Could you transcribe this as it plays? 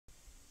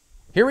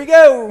Here we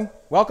go.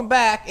 Welcome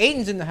back.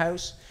 Aidyn's in the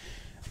house.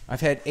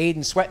 I've had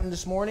Aidyn sweating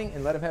this morning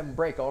and let him have a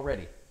break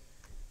already.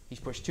 He's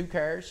pushed 2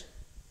 cars.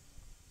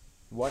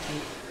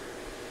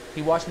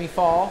 He watched me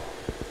fall.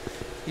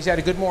 He's had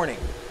a good morning.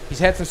 He's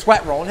had some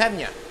sweat rolling, haven't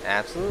you?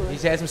 Absolutely.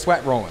 He's had some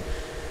sweat rolling.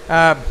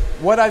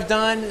 What I've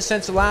done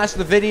since the last of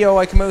the video,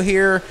 I come out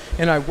here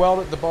and I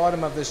welded the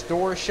bottom of this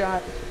door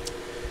shut.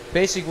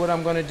 Basically what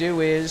I'm going to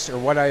do is, or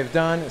what I've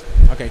done,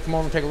 okay, come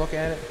over and take a look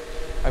at it.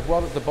 I've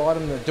welded the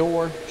bottom of the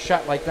door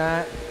shut like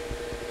that.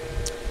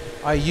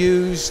 I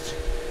used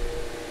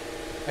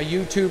a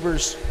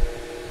YouTuber's,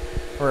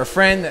 or a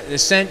friend that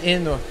has sent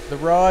in the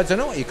rods. I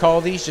don't know what you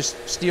call these,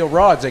 just steel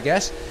rods, I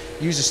guess.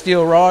 Use a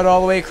steel rod all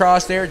the way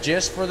across there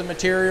just for the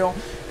material,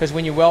 because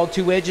when you weld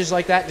 2 edges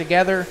like that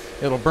together,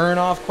 it'll burn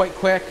off quite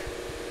quick.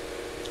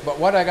 But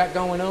what I got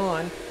going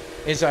on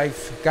is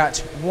I've got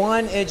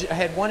one edge, I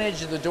had one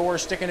edge of the door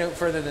sticking out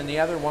further than the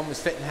other. One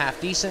was fitting half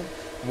decent,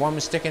 one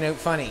was sticking out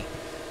funny.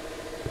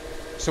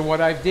 So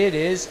what I did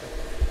is,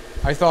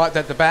 I thought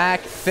that the back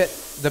fit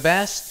the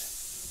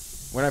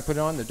best. When I put it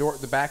on,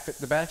 the back fit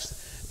the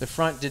best. The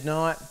front did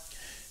not.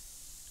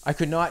 I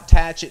could not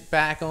attach it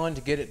back on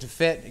to get it to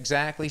fit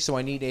exactly, so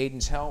I need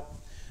Aidyn's help.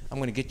 I'm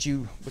going to get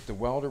you with the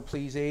welder,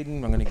 please,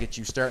 Aidyn. I'm going to get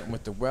you starting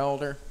with the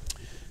welder.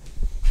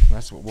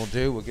 That's what we'll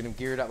do. We'll get him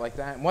geared up like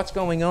that. And what's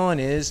going on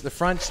is the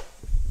front's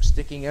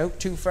sticking out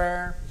too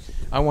far.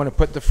 I want to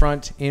put the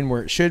front in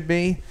where it should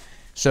be.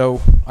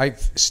 So I've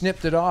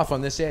snipped it off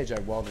on this edge. I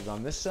welded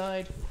on this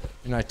side,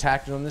 and I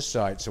tacked it on this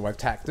side. So I've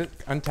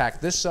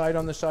untacked this side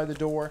on the side of the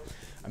door.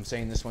 I'm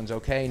saying this one's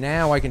okay.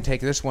 Now I can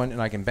take this one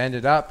and I can bend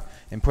it up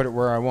and put it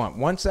where I want.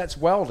 Once that's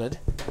welded,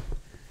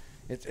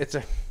 it's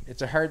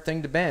a hard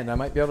thing to bend. I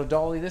might be able to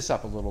dolly this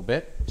up a little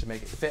bit to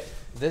make it fit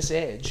this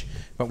edge.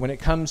 But when it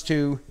comes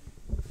to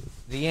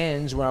the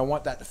ends where I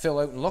want that to fill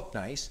out and look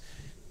nice,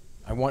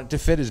 I want it to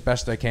fit as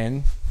best I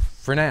can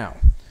for now.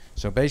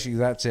 So basically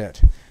that's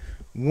it.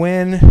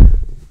 When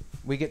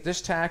we get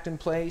this tacked in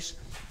place,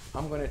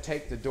 I'm going to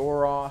take the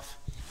door off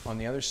on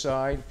the other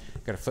side.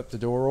 Got to flip the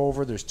door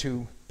over. There's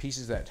 2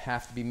 pieces that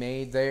have to be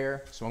made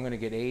there. So I'm going to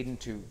get Aidyn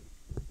to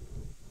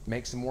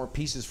make some more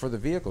pieces for the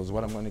vehicle is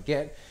what I'm going to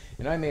get.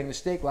 And I made a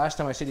mistake. Last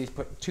time I said he's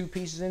put 2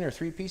 pieces in or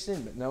 3 pieces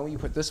in, but no, you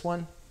put this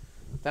one,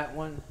 that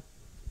one,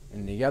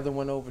 and the other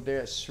one over there.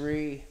 It's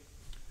 3,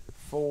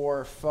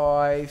 4,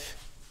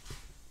 5.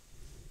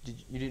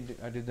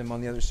 I did them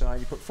on the other side.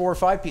 You put 4 or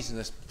 5 pieces in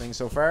this thing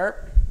so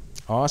far.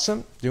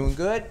 Awesome. Doing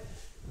good.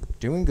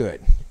 Doing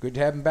good. Good to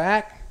have him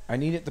back. I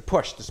needed the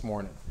push this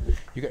morning.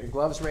 You got your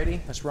gloves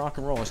ready? Let's rock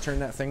and roll. Let's turn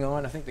that thing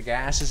on. I think the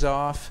gas is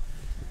off.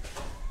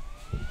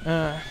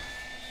 I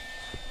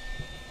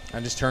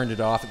just turned it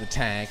off at the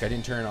tank. I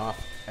didn't turn it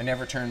off. I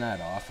never turn that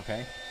off,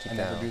 okay? I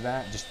never do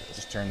that.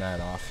 Just turn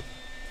that off.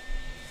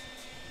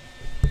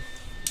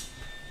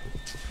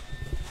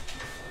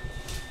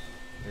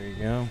 There you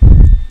go.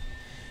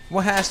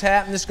 What has to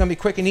happen, this is going to be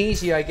quick and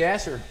easy, I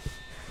guess, or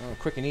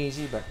quick and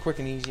easy, but quick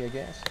and easy, I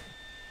guess.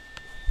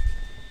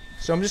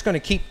 So I'm just going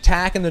to keep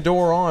tacking the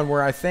door on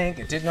where I think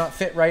it did not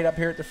fit right up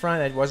here at the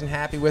front. I wasn't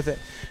happy with it,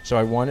 so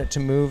I wanted to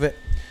move it.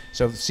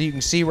 So you can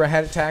see where I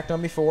had it tacked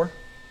on before.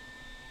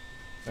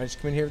 I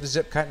just come in here with the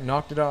zip cut and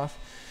knocked it off.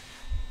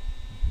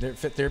 There, it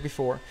fit there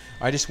before.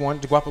 I just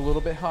wanted to go up a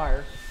little bit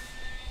higher.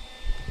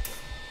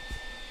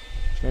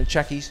 Just going to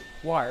check his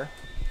wire.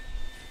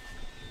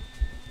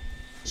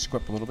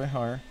 Squip a little bit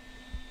higher.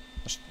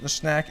 Let's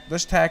tack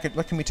it.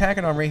 Look, can we tack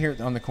it on right here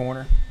on the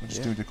corner? We'll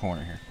just do the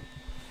corner here.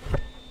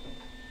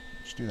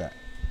 Just do that.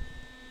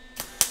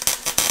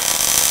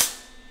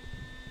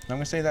 I'm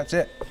gonna say that's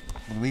it.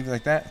 We'll leave it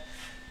like that.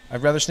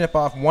 I'd rather snip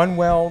off 1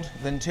 weld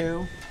than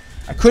 2.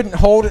 I couldn't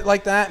hold it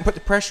like that and put the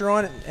pressure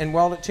on it and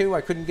weld it too.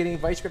 I couldn't get any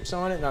vice grips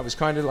on it, and I was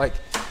kind of like,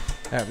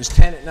 it was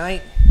 10 at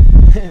night.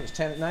 It was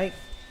 10 at night.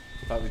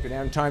 Thought it was go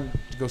down time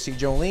to go see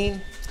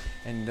Jolene,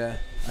 and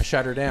I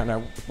shut her down.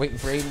 I'm waiting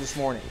for Aidyn this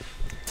morning.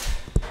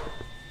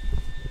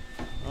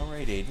 All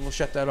right, Aidyn, we'll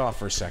shut that off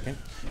for a second.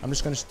 I'm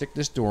just going to stick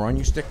this door on.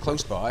 You stick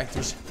close by.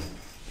 There's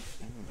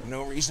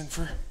no reason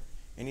for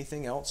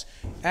anything else.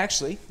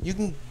 Actually, you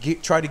can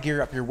try to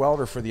gear up your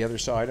welder for the other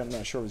side. I'm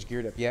not sure it was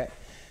geared up yet.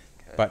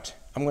 Okay. But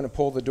I'm going to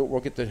pull the door.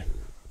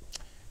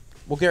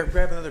 We'll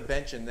grab another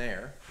bench in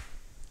there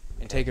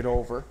and take it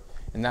over.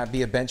 And that'd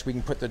be a bench we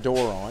can put the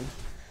door on.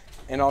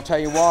 And I'll tell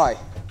you why.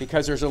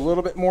 Because there's a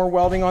little bit more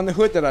welding on the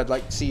hood that I'd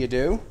like to see you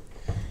do.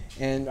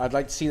 And I'd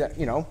like to see that,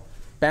 you know,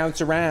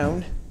 bounce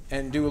around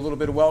and do a little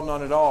bit of welding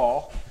on it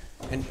all,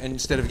 and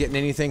instead of getting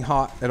anything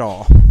hot at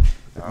all.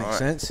 That makes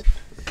sense?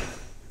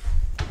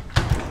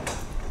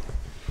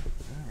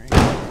 All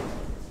right.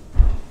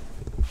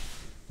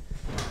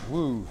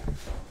 Woo.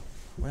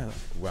 Well,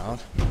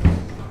 weld.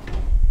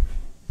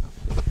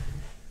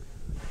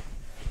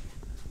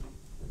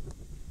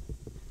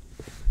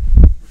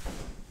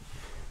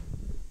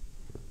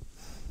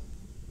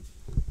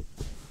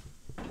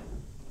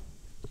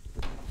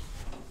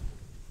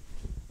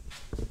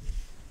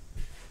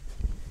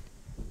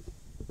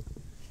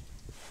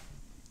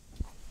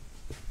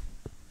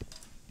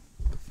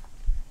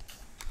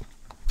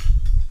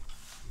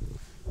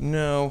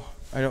 No,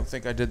 I don't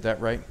think I did that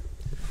right.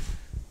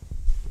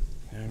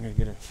 I'm gonna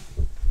get it.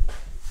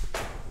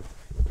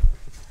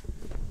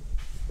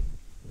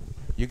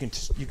 You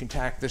can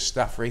tack this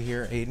stuff right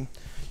here, Aidyn.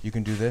 You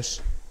can do this.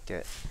 Do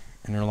it.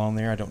 And they're along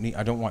there. I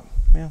don't want.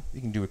 Well,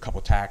 you can do a couple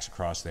tacks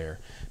across there,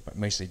 but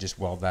basically just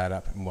weld that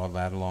up and weld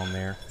that along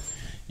there.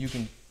 You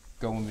can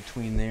go in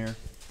between there.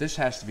 This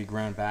has to be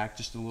ground back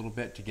just a little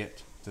bit to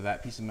get to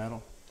that piece of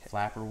metal,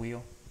 flapper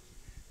wheel.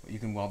 But you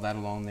can weld that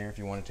along there if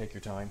you want to take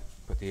your time.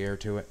 Put the air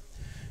to it.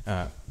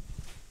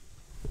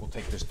 We'll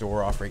take this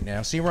door off right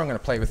now. See where I'm going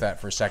to play with that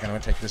for a second. I'm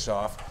going to take this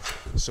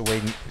off so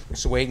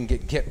Aidyn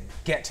can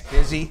get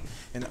busy.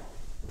 And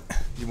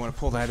you want to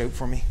pull that out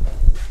for me?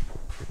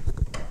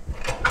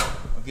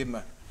 I'll give him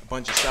a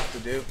bunch of stuff to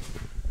do.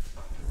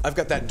 I've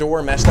got that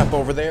door messed up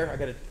over there. I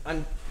got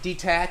to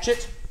detach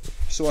it.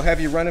 So I'll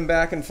have you running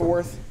back and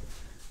forth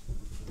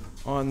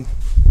on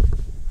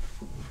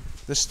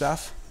this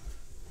stuff.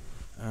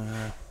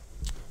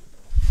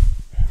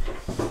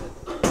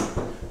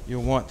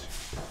 You'll want.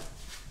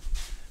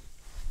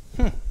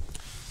 I don't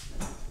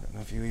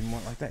know if you even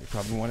want it like that. You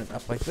probably want it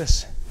up like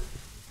this.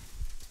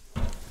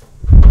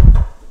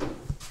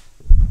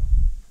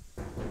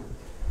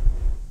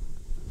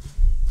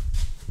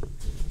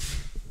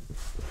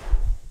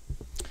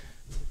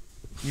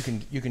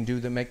 You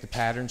can make the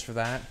patterns for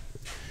that.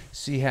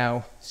 See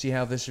how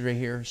this right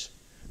here is.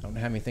 I don't know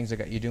how many things I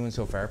got you doing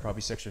so far.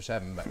 Probably 6 or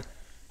 7, but at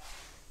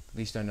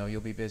least I know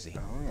you'll be busy.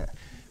 Oh yeah.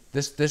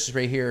 This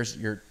right here is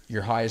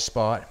your highest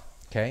spot.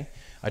 Okay.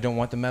 I don't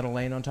want the metal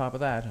laying on top of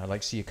that. I'd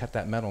like to see you cut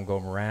that metal and go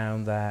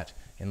around that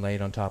and lay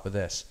it on top of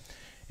this.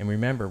 And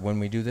remember, when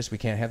we do this, we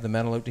can't have the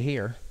metal out to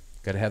here.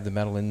 Got to have the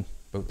metal in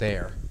about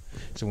there.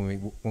 So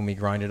when we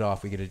grind it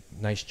off, we get a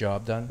nice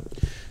job done.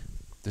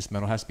 This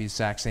metal has to be the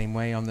exact same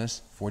way on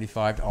this,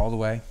 45 all the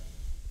way.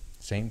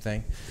 Same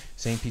thing,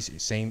 same piece,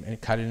 same, and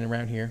cut it in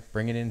around here,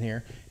 bring it in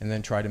here, and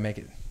then try to make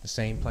it the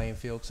same playing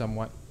field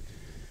somewhat.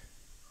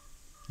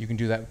 You can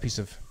do that with a piece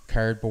of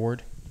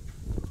cardboard.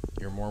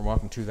 You're more than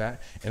welcome to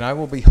that. And I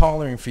will be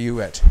hollering for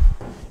you at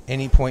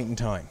any point in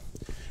time.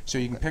 So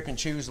you can pick and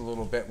choose a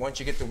little bit. Once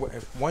you get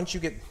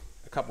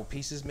a couple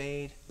pieces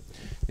made,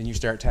 then you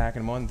start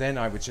tacking them on. Then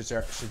I would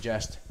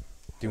suggest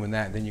doing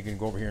that. Then you can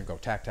go over here and go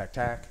tack, tack,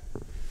 tack,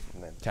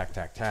 and then tack,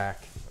 tack,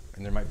 tack.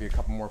 And there might be a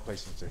couple more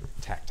places to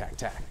tack, tack,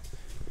 tack.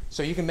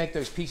 So you can make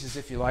those pieces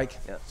if you like.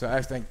 Yeah. So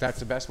I think that's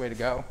the best way to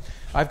go.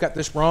 I've got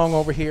this wrong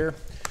over here.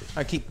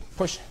 I keep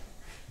pushing.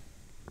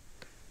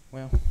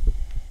 Well,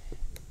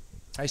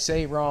 I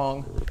say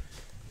wrong,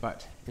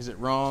 but is it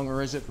wrong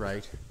or is it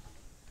right?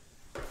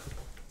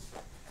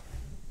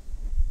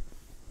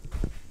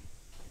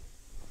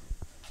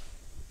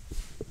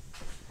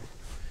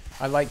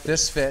 I like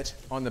this fit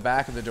on the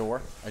back of the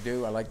door. I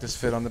do. I like this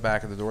fit on the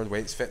back of the door. The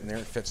way it's fitting there,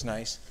 it fits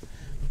nice.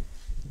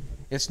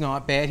 It's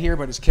not bad here,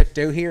 but it's kicked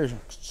out here.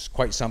 It's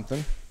quite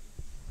something.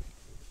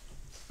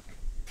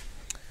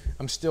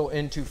 I'm still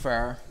in too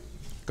far.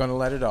 Gonna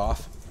let it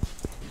off.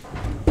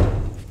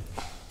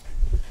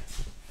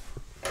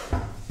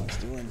 I'm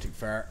still in too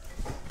far.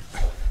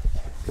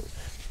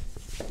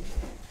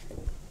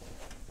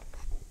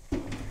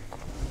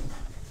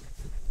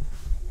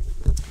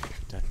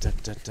 Da, da,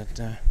 da, da,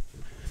 da.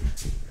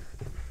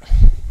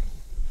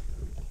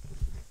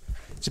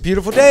 It's a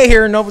beautiful day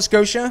here in Nova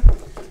Scotia.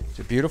 It's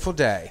a beautiful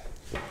day.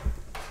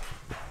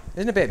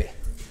 Isn't it, baby?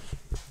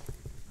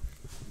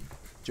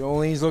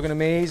 Jolene's looking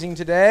amazing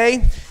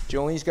today.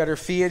 Jolene's got her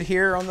Fiat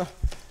here on the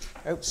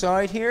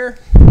outside here.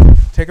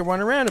 Take a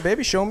run around it,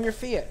 baby. Show them your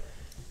Fiat.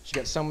 She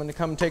got someone to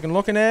come take a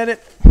looking at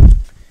it.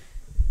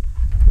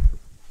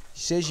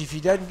 She says if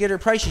you doesn't get her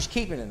price, she's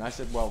keeping it. And I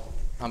said, well,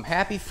 I'm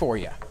happy for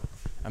you.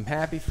 I'm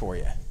happy for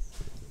you.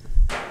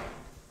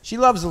 She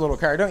loves the little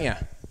car, don't you?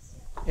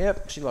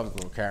 Yep, she loves the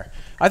little car.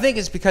 I think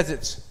it's because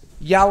it's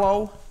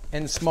yellow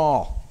and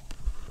small.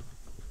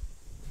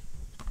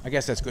 I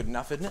guess that's good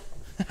enough, isn't it?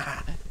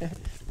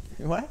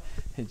 What?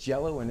 It's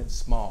yellow and it's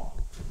small.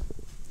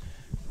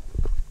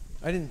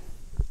 Did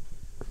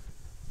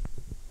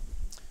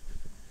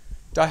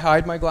I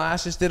hide my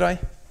glasses, did I?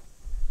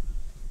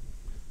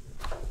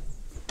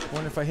 I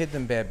wonder if I hid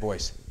them bad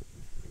boys.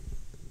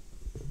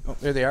 Oh,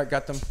 there they are,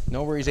 got them.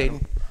 No worries,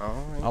 Aidyn.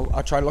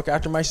 I'll try to look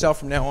after myself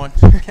from now on.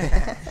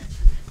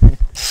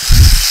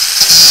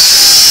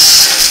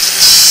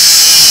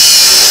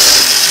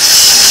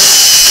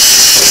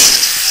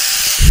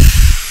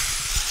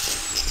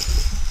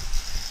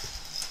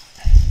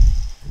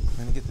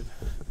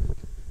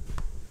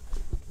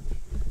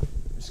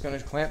 Going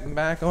to clamp them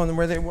back on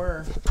where they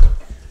were,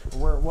 or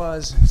where it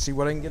was. See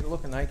what I can get it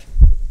looking like.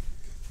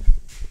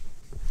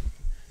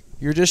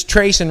 You're just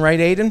tracing, right,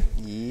 Aidyn?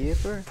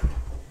 Yepper.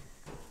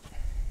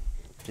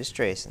 Just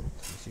tracing.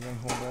 See if I can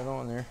hold that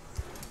on there.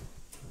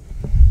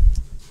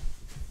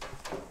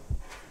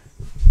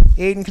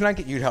 Aidyn, can I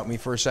get you to help me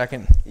for a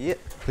second? Yep.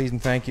 Please and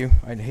thank you.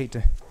 I'd hate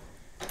to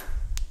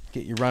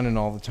get you running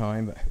all the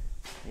time, but.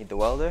 Need the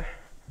welder?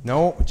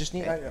 No, just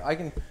need.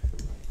 Okay.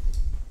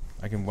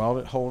 I can weld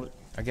it, hold it,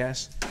 I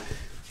guess.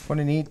 what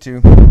I need to,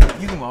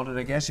 you can weld it,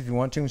 I guess, if you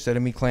want to, instead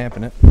of me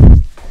clamping it.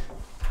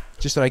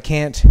 Just that I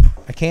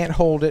can't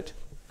hold it,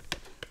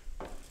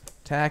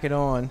 tack it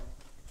on.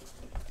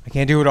 I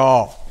can't do it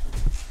all.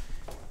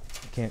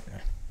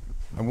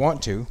 I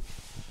want to,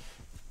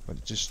 but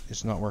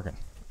it's not working.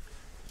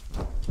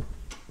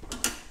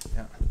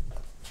 Yeah.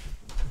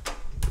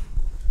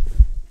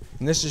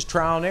 And this is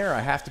trial and error.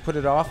 I have to put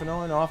it off and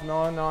on, off and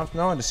on, off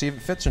and on to see if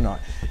it fits or not.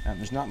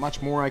 There's not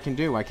much more I can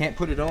do. I can't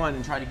put it on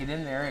and try to get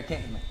in there. I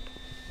can't.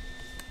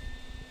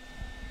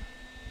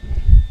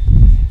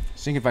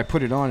 Think if I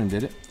put it on and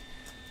did it.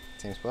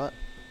 Same spot.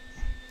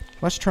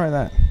 Let's try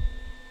that.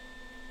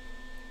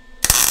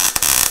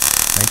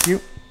 Thank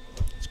you.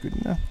 It's good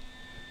enough.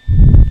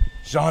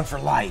 It's on for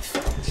life.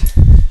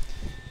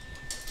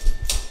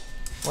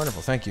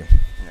 Wonderful, thank you.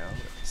 No.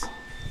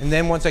 And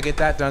then once I get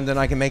that done, then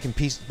I can make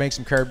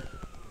some curved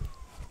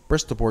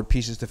Bristol board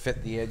pieces to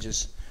fit the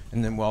edges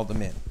and then weld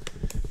them in.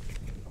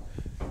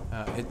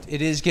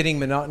 It is getting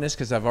monotonous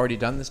because I've already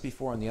done this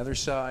before on the other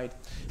side,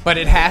 but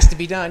it has to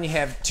be done. You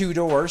have 2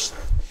 doors.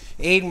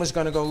 Aidyn was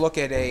going to go look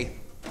at a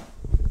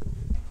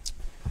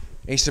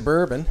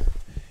Suburban,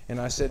 and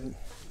I said,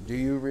 do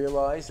you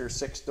realize there's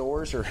 6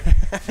 doors or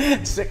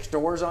 6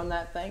 doors on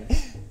that thing?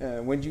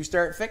 When do you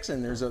start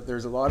fixing? There's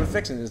a lot of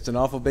fixing. It's an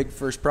awful big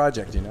first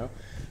project, you know.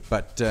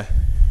 But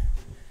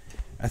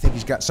I think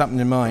he's got something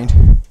in mind.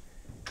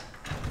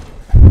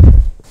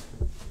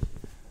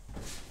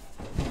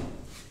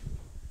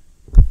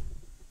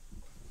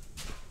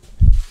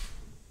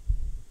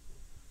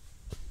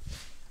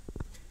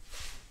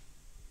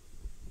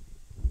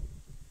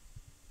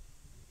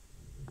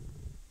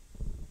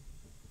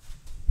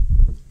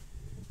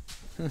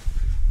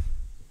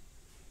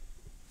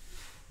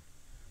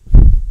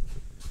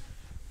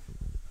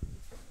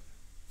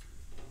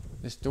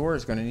 This door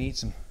is going to need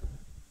some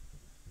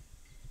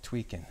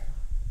tweaking.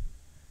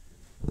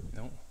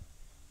 No.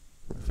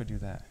 What if I do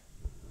that?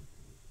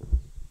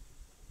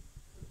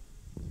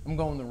 I'm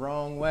going the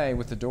wrong way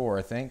with the door,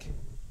 I think.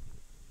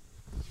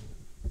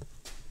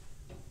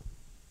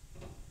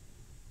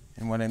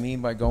 And what I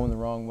mean by going the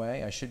wrong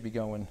way, I should be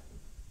going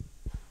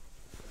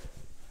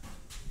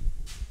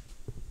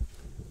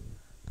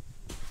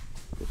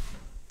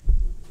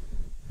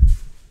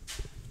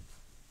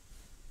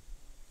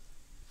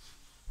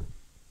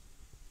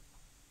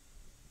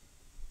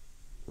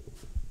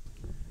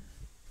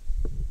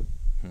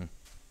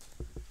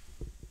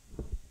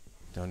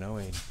Don't know,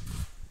 Aidyn.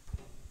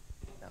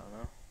 I don't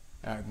know.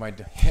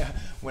 Yeah,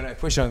 when I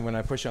push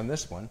on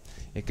this one,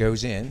 it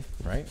goes in,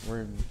 right?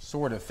 Where it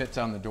sort of fits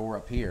on the door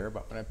up here,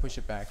 but when I push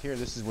it back here,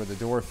 this is where the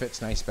door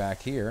fits nice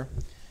back here,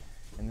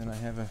 and then I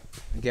have a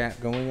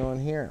gap going on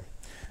here.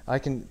 I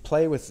can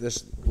play with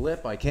this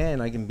lip. I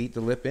can beat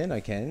the lip in. I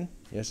can.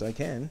 Yes, I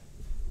can.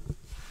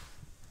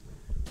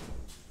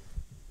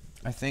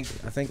 I think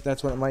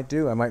that's what it might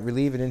do. I might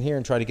relieve it in here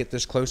and try to get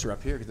this closer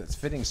up here because it's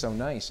fitting so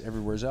nice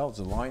everywhere else.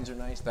 The lines are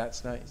nice.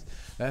 That's nice.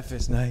 That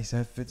fits nice.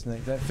 That fits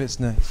nice. That fits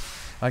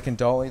nice. I can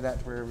dolly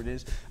that wherever it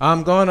is.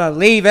 I'm going to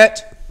leave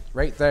it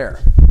right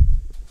there.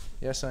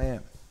 Yes, I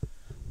am.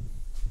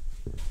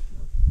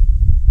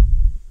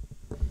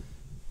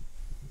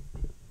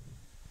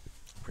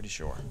 Pretty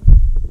sure.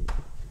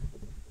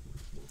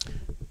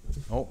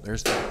 Oh,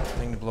 there's the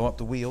thing to blow up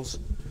the wheels.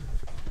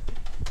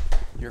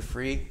 You're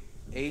free.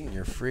 Aidyn,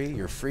 you're free.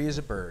 You're free as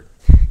a bird.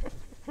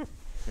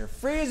 You're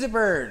free as a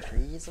bird.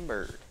 Free as a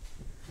bird.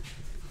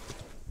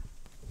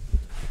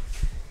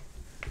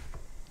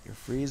 You're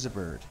free as a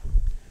bird.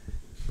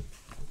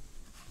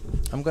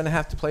 I'm going to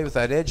have to play with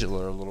that edge a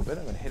little bit.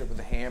 I'm going to hit it with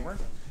a hammer.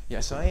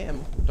 Yes, I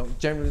am. Don't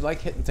generally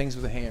like hitting things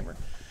with a hammer.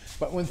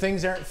 But when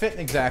things aren't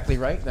fitting exactly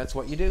right, that's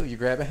what you do. You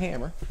grab a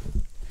hammer.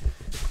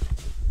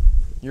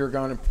 You're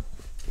going to,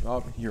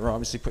 well, you're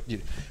obviously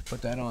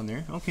put that on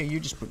there. Okay,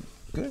 you just put.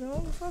 Good.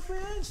 Oh, I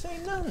didn't say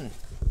nothing.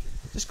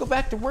 Just go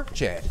back to work,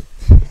 Chad.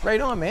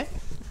 Right on, man.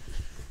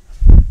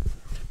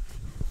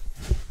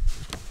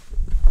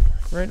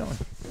 Right on.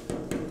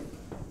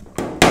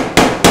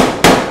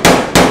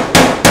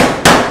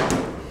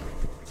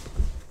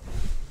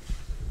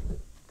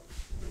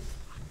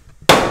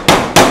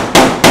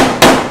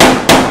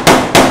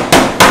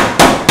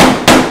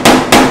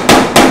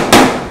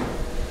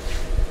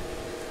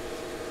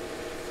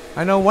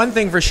 I know one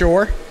thing for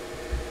sure.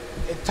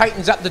 It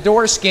tightens up the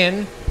door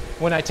skin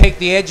when I take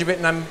the edge of it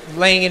and I'm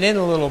laying it in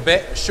a little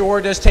bit. Sure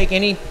does take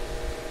any...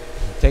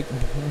 I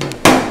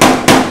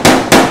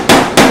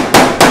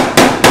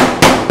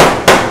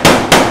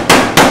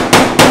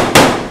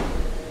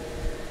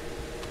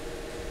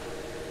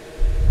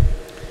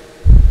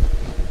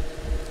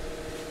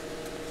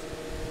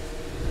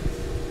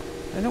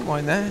don't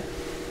mind that.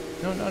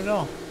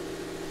 No.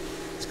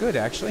 It's good,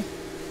 actually.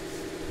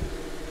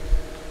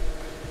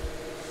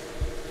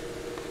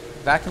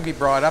 That can be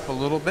brought up a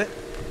little bit.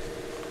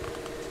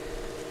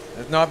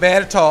 That's not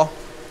bad at all.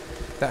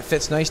 That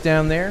fits nice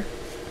down there.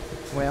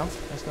 Well,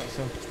 that's not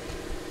so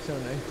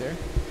nice there.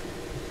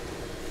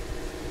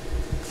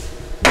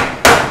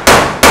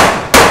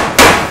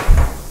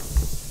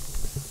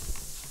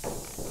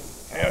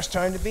 it's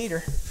time to beat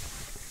her.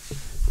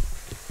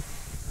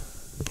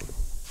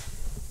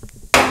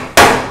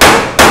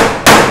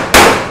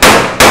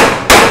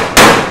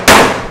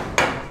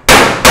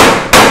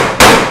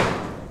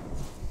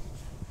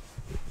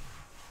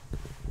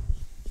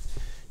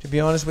 To be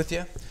honest with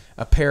you,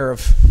 a pair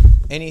of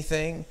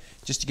anything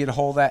just to get a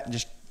hold of that and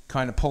just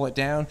kind of pull it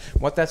down.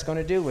 What that's going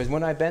to do is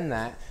when I bend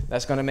that,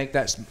 that's going to make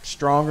that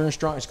stronger and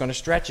stronger. It's going to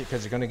stretch it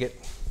because it's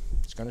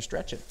going to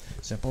stretch it.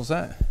 Simple as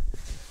that.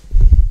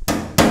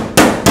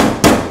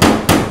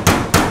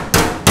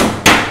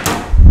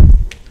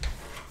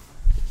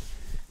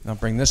 I'll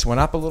bring this one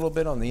up a little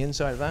bit on the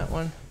inside of that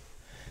one.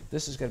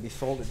 This is going to be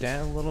folded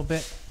down a little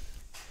bit.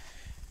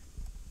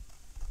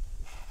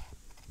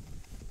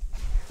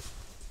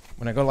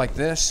 When I go like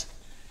this,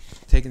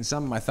 taking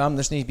some of my thumb,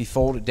 this needs to be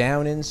folded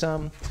down in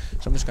some.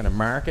 So I'm just going to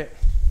mark it.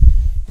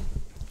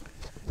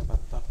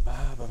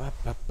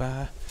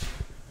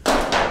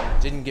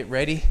 Didn't get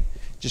ready,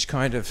 just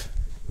kind of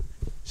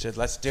said,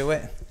 let's do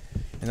it.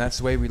 And that's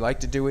the way we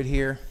like to do it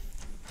here.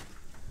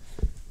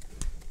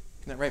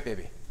 Isn't that right,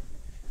 baby?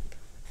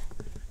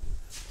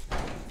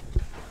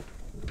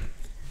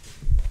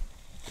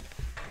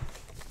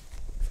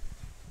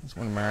 Just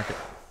want to mark it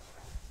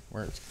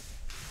where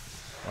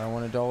I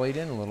want to dull it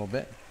in a little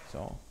bit.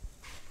 So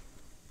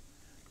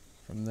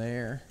from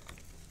there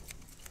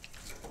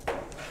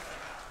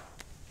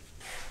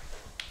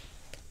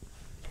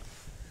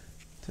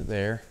to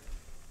there,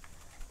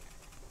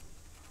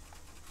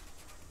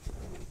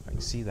 I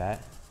can see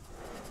that.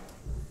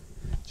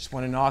 Just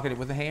want to knock it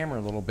with a hammer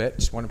a little bit.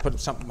 Just want to put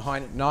something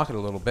behind it, knock it a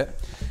little bit.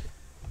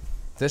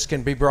 This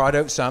can be brought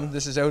out some.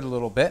 This is out a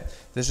little bit.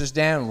 This is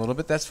down a little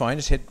bit. That's fine.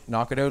 Just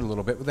knock it out a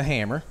little bit with a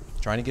hammer.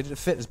 Trying to get it to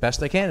fit as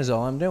best I can is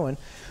all I'm doing.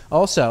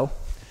 Also,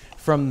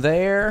 from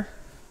there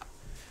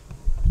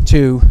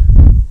to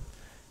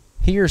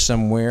here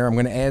somewhere, I'm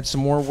going to add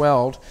some more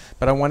weld,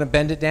 but I want to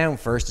bend it down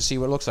first to see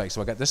what it looks like. So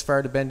I got this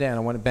far to bend down. I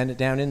want to bend it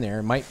down in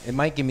there. It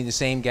might give me the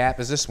same gap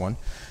as this one,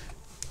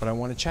 but I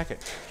want to check it.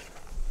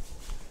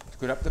 It's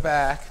good up the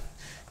back.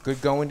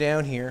 Good going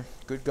down here.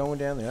 Good going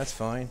down there. That's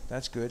fine.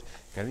 That's good.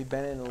 Got to be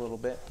bent in a little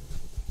bit.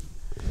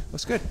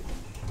 Looks good.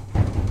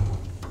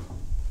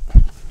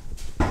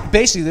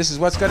 Basically, this is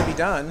what's got to be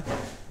done.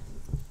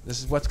 This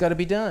is what's got to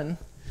be done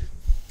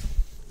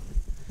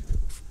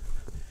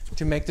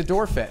to make the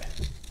door fit.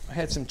 I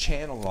had some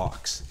channel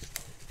locks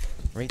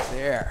right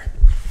there.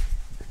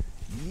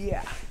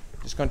 Yeah.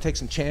 Just going to take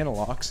some channel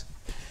locks,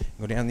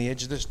 go down the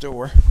edge of this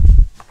door,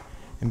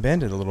 and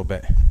bend it a little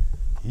bit.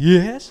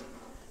 Yes.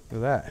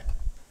 Look at that.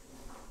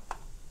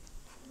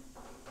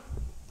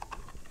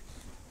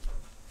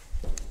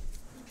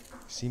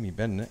 See me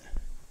bending it.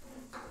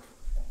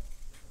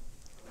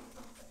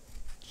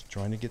 Just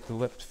trying to get the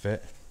lip to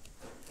fit.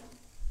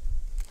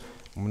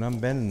 When I'm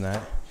bending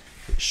that,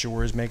 it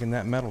sure is making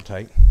that metal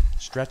tight,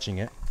 stretching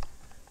it.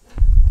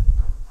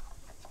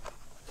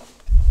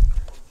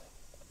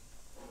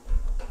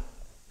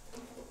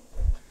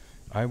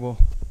 I will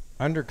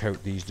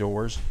undercoat these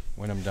doors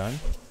when I'm done.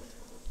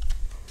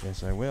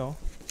 Yes, I will.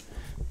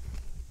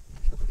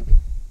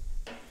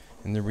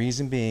 And the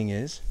reason being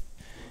is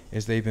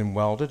they've been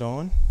welded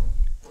on.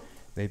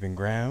 They've been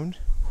ground.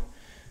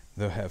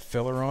 They'll have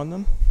filler on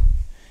them,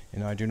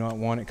 and I do not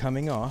want it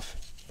coming off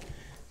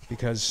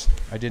because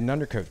I didn't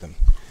undercoat them.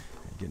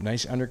 Get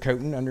nice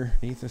undercoating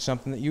underneath of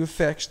something that you have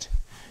fixed.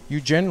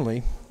 You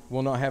generally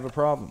will not have a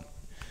problem.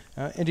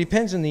 It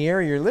depends on the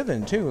area you're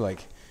living in too.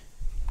 Like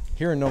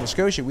here in Nova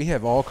Scotia, we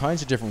have all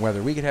kinds of different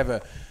weather. We could have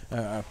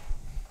a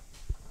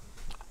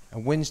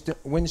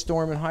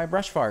windstorm and high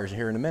brush fires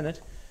here in a minute,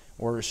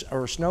 or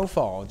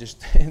snowfall.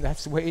 Just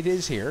that's the way it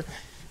is here.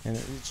 And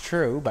it's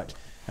true, but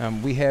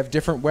we have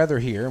different weather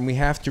here, and we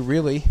have to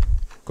really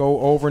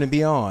go over and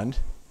beyond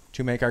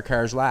to make our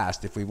cars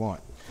last if we want.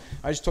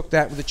 I just took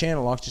that with the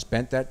channel locks, just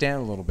bent that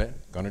down a little bit.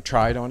 Gonna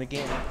try it on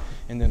again,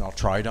 and then I'll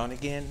try it on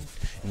again,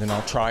 and then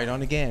I'll try it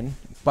on again.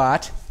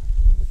 But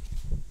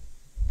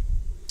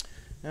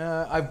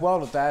I've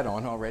welded that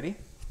on already.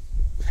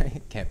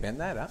 Can't bend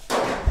that up.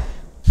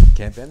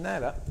 Can't bend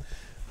that up.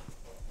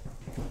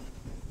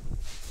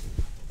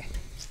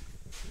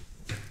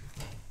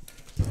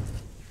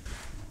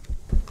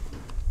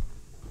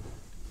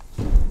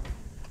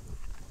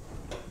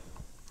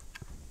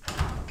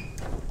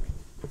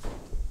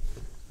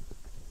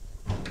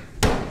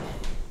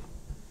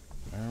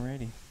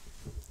 Alrighty.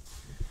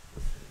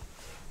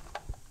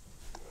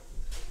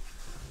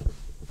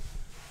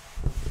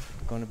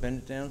 Going to bend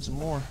it down some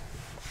more.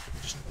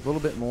 Just a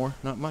little bit more.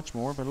 Not much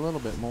more, but a little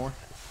bit more.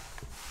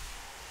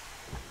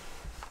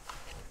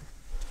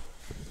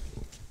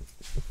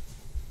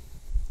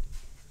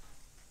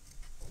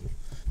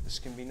 This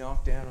can be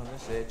knocked down on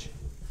this edge.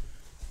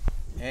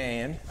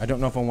 And I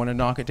don't know if I want to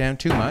knock it down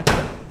too much.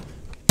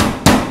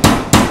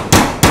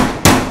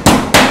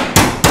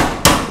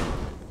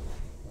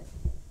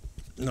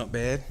 Not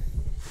bad.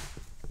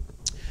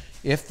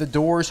 If the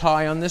door's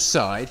high on this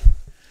side,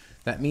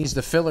 that means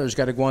the filler's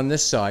got to go on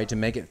this side to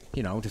make it,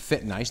 you know, to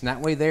fit nice. And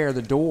that way there,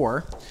 the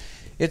door,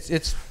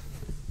 it's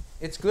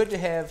good to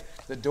have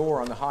the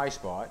door on the high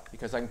spot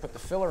because I can put the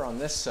filler on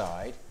this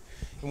side.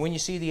 And when you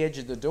see the edge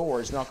of the door,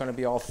 it's not going to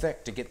be all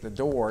thick to get the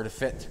door to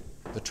fit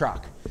the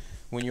truck.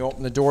 When you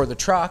open the door of the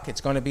truck,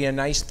 it's going to be a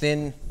nice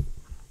thin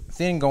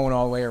going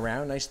all the way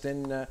around, nice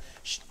thin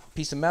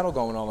piece of metal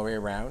going all the way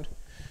around.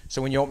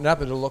 So when you open it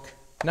up, it'll look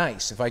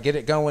nice. If I get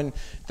it going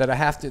that I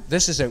have to,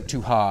 this is out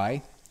too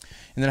high,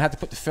 and then I have to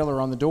put the filler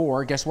on the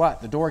door, guess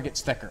what? The door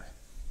gets thicker.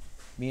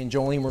 Me and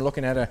Jolene were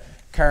looking at a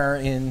car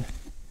in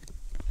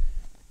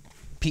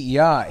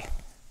PEI,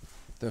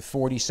 the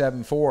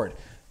 47 Ford.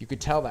 You could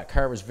tell that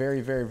car was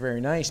very, very,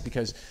 very nice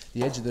because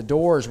the edge of the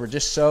doors were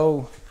just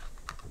so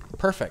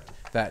perfect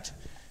that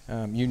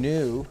you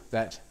knew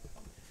that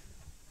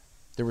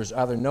there was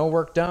either no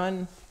work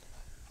done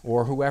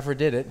or whoever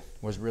did it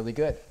was really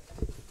good.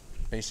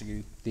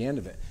 Basically the end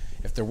of it.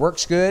 If the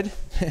work's good,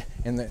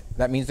 and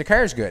that means the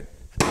car's good.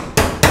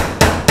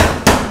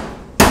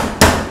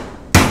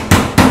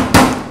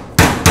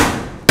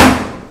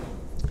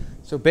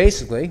 So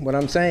basically what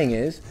I'm saying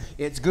is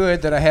it's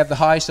good that I have the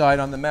high side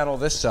on the metal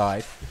this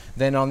side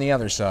than on the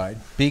other side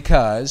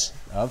because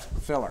of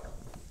filler.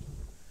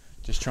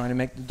 Just trying to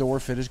make the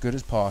door fit as good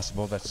as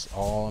possible. That's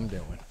all I'm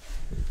doing.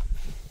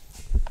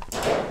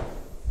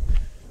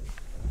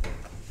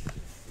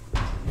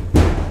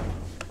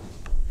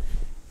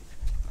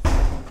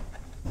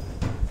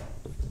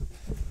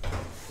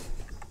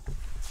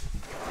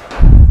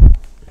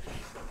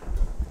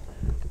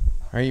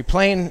 Are you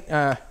playing,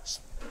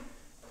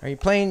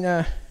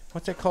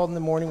 what's that called in the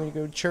morning when you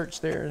go to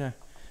church there?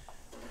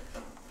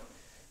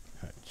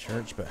 Not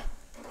church, but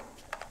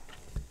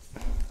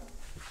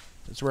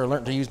that's where I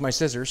learned to use my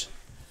scissors.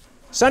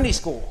 Sunday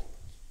school.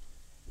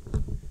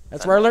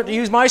 That's where I learned to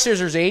use my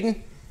scissors,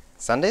 Aidyn.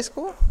 Sunday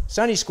school?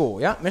 Sunday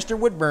school, yeah. Mr.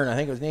 Woodburn, I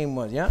think his name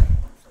was, yeah.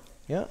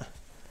 Yeah.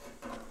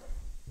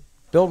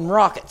 Building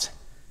rockets.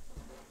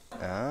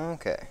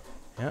 Okay.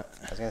 Yeah.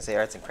 I was going to say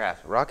arts and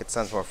crafts. Rockets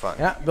sounds more fun.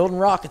 Yeah, building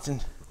rockets.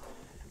 And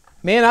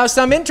man, I was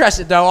some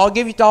interested though.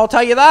 I'll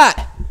tell you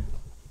that.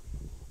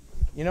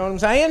 You know what I'm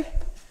saying?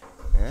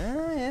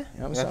 Yeah.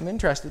 I was some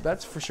interested,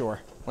 that's for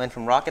sure. Went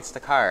from rockets to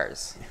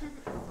cars.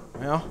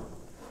 Well,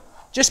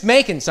 just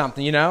making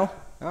something, you know.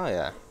 Oh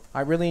yeah.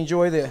 I really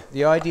enjoy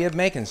the idea of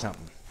making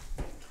something.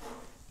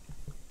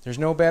 There's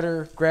no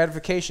better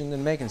gratification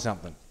than making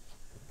something.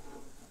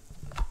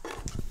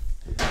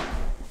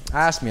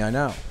 Ask me, I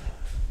know.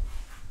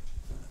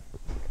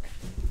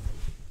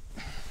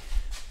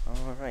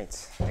 All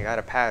right, I got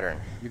a pattern.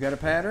 You got a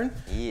pattern?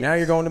 Yes. Now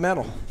you're going to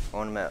metal.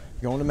 Going to metal.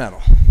 Going to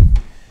metal.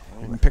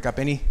 You can pick up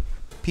any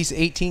piece of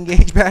 18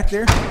 gauge back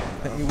there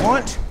that you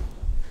want.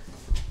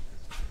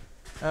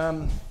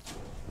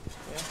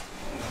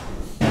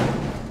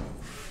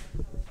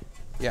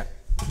 Yeah.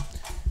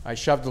 I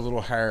shoved a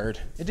little hard.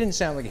 It didn't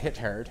sound like it hit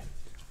hard.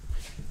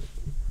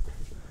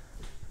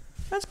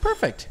 That's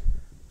perfect.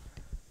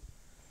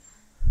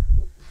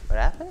 What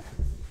happened?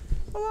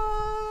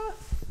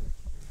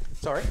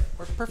 Sorry,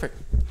 worked perfect.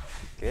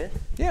 Good?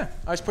 Yeah,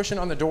 I was pushing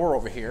on the door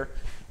over here,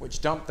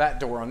 which dumped that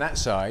door on that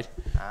side,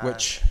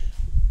 which,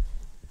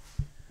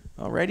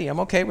 alrighty, I'm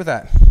okay with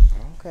that.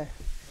 Okay.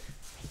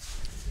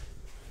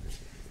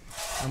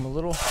 I'm a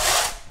little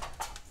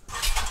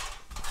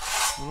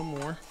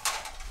more.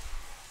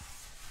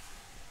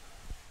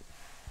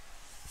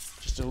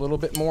 Just a little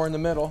bit more in the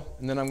middle,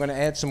 and then I'm going to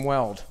add some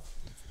weld.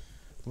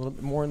 A little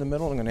bit more in the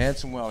middle, I'm going to add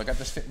some weld. I got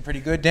this fitting pretty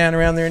good down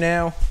around there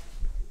now.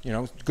 You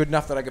know, good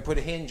enough that I could put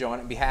a hinge on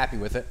it and be happy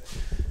with it.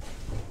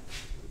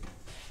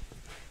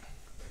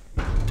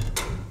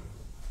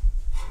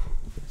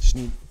 Just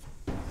need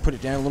to put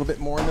it down a little bit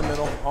more in the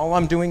middle. All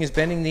I'm doing is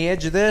bending the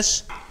edge of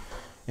this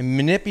and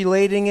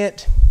manipulating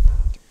it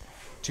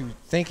to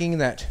thinking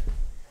that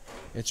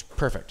it's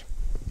perfect.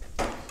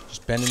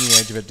 Just bending the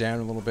edge of it down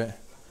a little bit.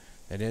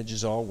 That edge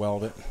is all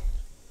welded.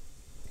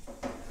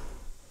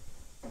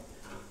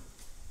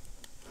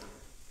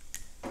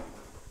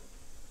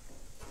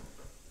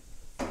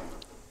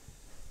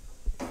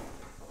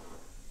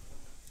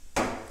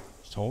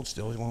 Just hold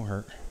still, it won't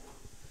hurt.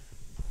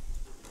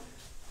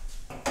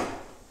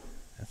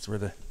 That's where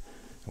I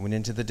went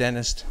into the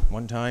dentist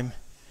one time.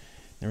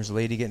 There was a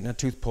lady getting a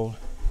tooth pulled.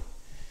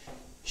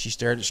 She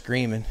started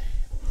screaming.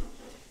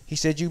 He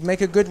said, "You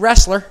make a good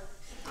wrestler."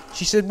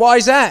 She said, "Why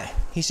is that?"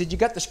 He said, "You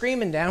got the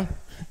screaming down."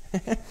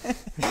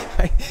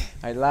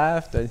 I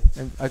laughed. I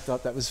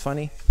thought that was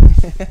funny.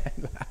 I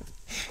laughed.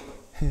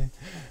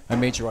 I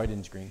made sure I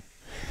didn't scream.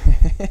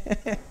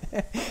 I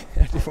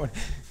didn't want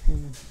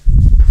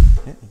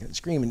you got the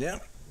screaming down.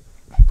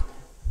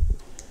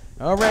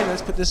 All right,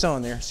 let's put this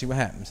on there, see what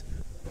happens.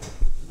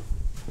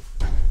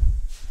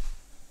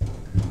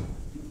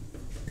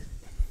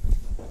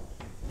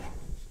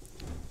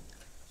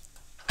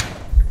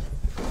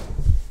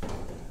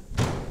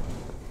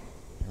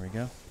 There we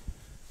go.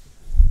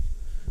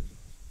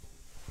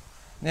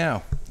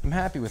 Now, I'm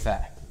happy with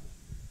that.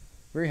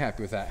 Very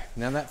happy with that.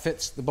 Now that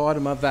fits the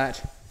bottom of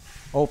that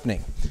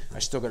opening. I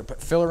still got to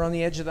put filler on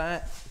the edge of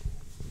that.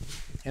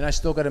 And I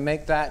still got to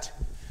make that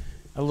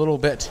a little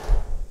bit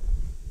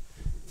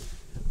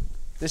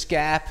this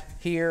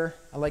gap here.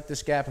 I like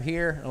this gap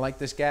here. I like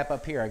this gap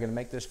up here. I'm going to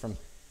make this from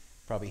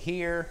probably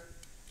here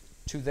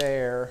to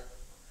there.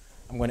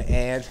 I'm going to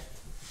add.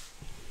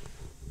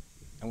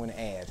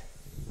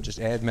 Just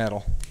add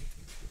metal.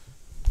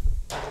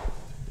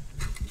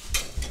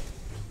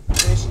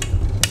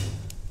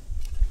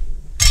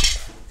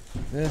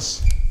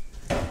 This.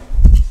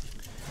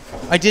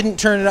 I didn't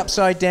turn it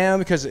upside down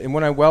because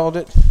when I weld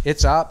it,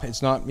 it's up.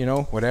 It's not, you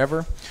know,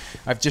 whatever.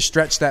 I've just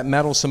stretched that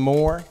metal some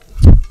more.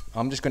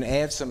 I'm just going to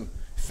add some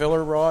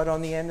filler rod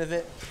on the end of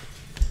it.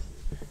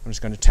 I'm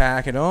just going to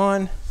tack it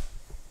on.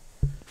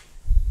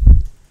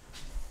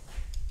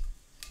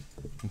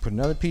 And put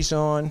another piece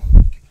on.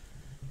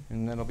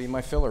 And that'll be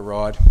my filler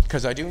rod.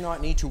 Because I do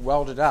not need to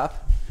weld it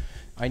up.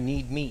 I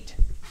need meat.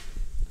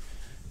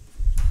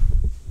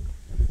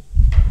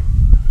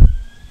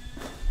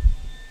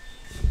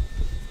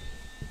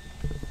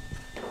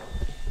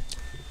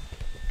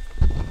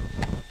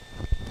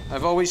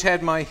 I've always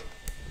had my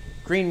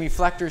green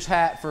reflectors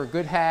hat for a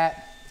good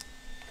hat.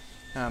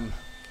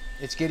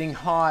 It's getting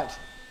hot.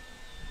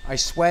 I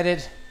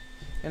sweated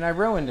and I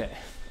ruined it.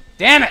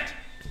 Damn it!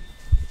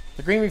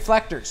 The green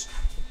reflectors.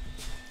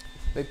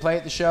 They play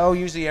at the show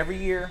usually every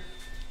year.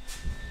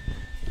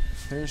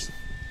 There's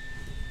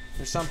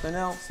something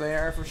else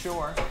there for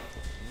sure.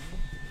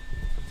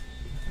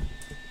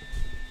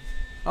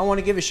 I want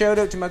to give a shout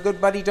out to my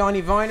good buddy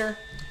Donnie Viner.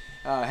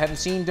 Haven't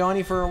seen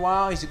Donnie for a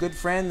while. He's a good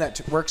friend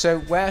that works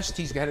out west.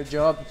 He's got a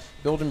job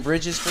building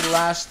bridges for the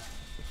last,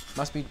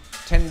 must be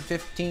 10,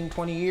 15,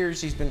 20 years.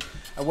 He's been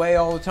away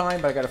all the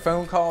time, but I got a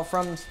phone call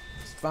from him to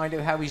find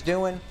out how he's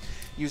doing.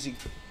 Usually,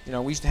 you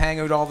know, we used to hang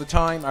out all the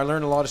time. I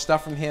learned a lot of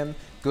stuff from him,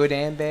 good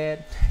and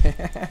bad.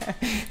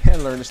 I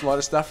learned a lot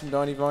of stuff from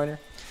Donnie Viner.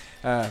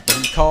 But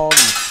he called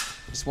and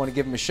just want to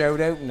give him a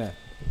shout out. And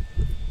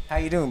how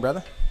you doing,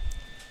 brother?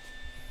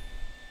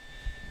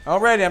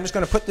 Alrighty, I'm just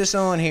going to put this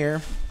on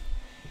here.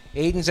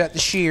 Aidyn's at the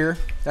shear.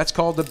 That's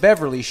called the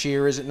Beverly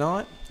shear, is it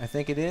not? I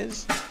think it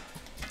is.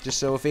 Just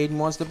so if Aidyn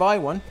wants to buy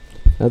one.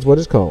 That's what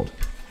it's called.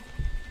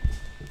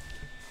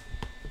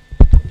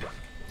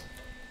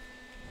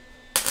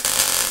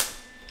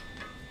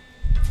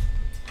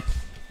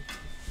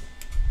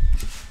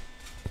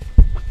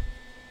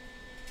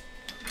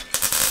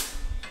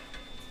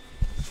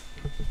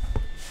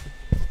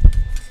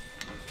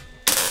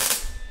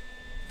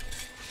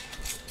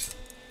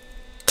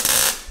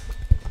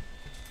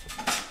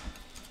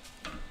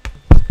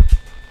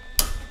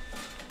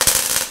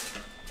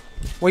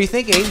 What do you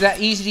think, Aidyn? Is that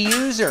easy to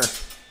use, or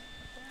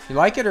you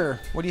like it, or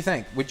what do you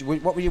think? What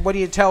do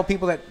you tell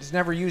people that's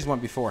never used one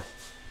before?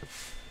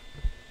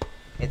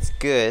 It's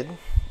good.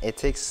 It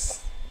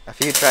takes a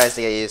few tries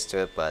to get used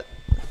to it, but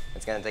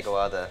it's gonna take a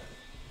while to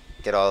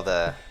get all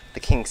the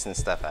kinks and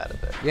stuff out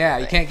of it. Yeah,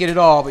 you can't get it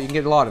all, but you can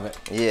get a lot of it.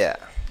 Yeah.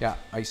 Yeah,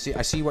 I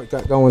see what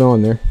got going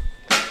on there.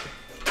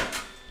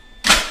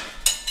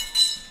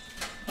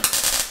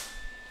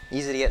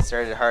 Easy to get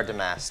started, hard to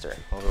master.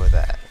 We'll go with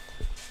that.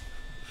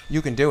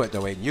 You can do it,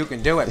 though, Aidyn. You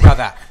can do it,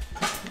 brother.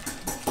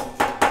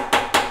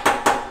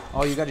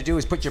 All you got to do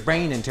is put your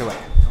brain into it.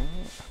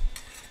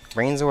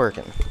 Brains are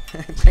working.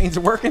 Brains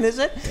are working, is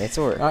it? It's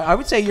working. I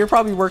would say your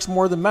probably works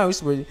more than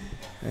most. But,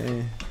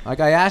 like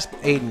I asked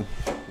Aidyn,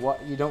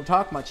 what you don't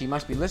talk much. You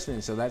must be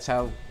listening. So that's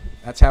how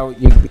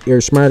You're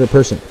a smarter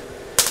person.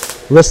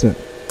 Listening.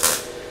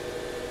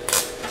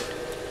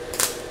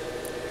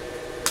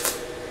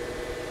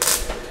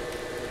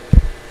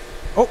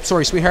 Oh,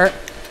 sorry, sweetheart.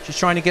 She's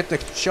trying to get the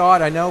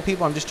shot. I know,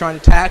 people. I'm just trying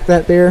to tack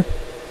that there.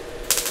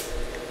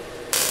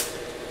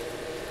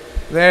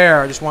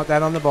 There. I just want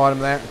that on the bottom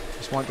there.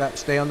 Just want that to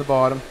stay on the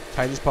bottom,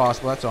 tight as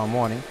possible. That's all I'm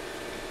wanting.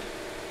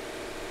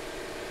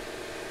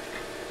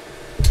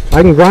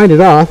 I can grind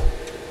it off.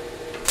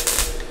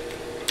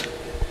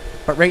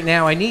 But right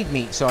now I need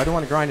meat, so I don't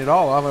want to grind it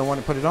all off. I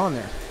want to put it on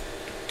there.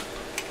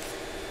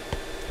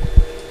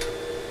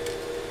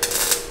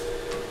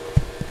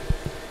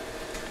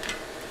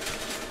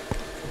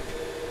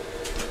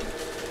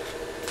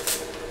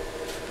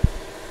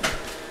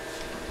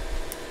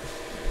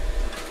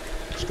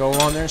 Go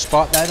on there and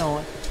spot that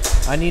on.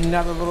 I need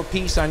another little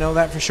piece. I know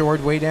that for sure.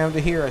 Way down to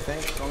here, I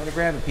think. So I'm going to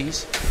grab a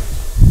piece.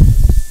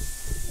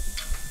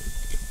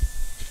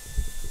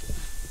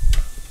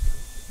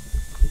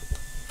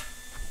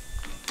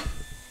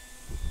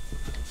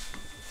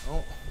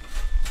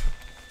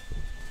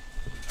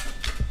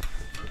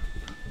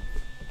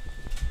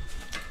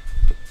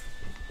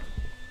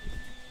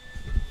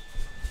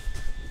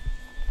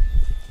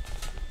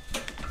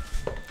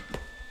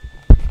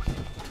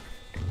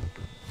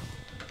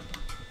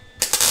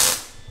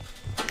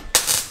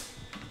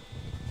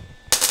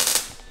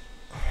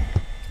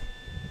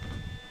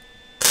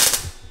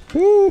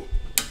 Oh.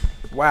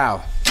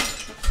 Wow.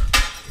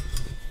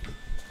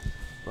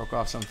 Broke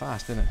off some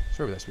fast, didn't it?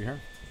 Sorry about that, sweetheart.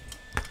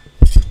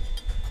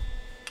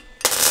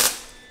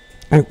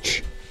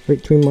 Ouch. Right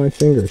between my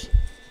fingers.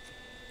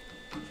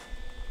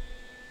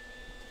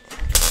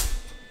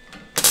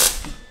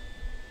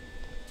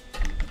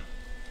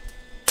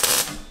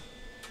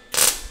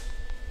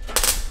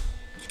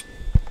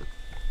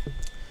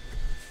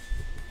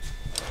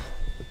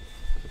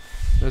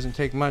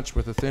 take much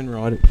with a thin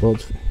rod. Well,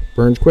 it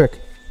burns quick.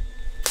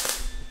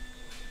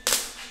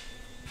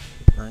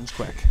 Burns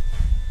quick.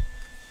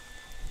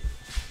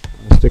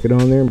 Stick it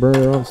on there and burn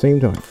it all at the same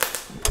time.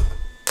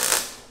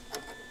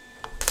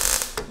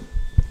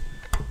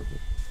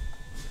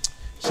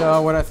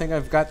 So what I think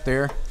I've got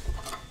there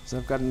is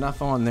I've got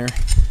enough on there.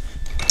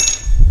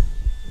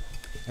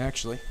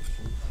 Actually,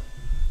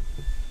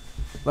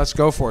 let's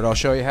go for it. I'll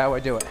show you how I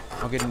do it.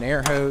 I'll get an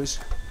air hose.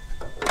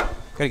 Got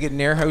to get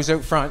an air hose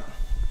out front.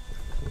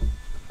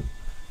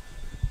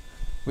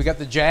 We got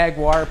the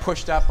Jaguar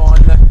pushed up on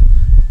the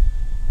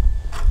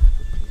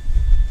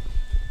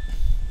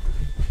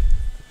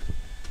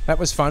that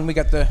was fun. We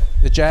got the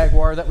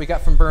Jaguar that we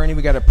got from Bernie.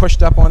 We got it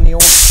pushed up on the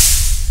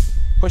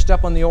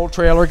old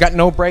trailer. Got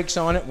no brakes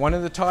on it. One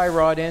of the tie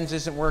rod ends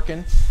isn't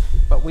working,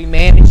 but we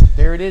managed.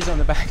 There it is on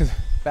the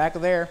back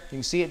of there. You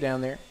can see it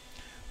down there.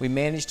 We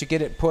managed to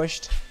get it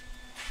pushed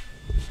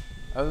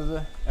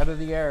out of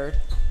the yard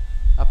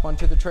up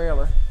onto the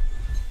trailer.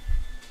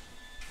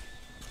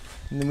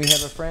 And then we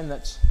have a friend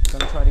that's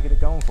going to try to get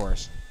it going for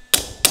us.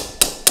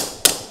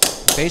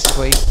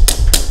 Basically,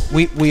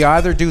 we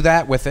either do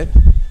that with it,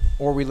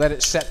 or we let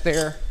it set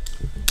there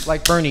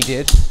like Bernie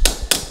did,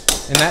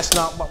 and that's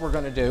not what we're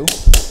going to do.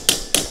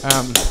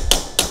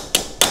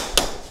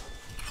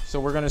 So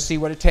we're going to see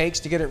what it takes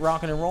to get it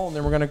rocking and rolling,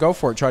 then we're going to go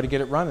for it, try to get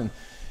it running.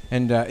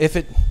 And if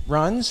it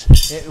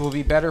runs, it will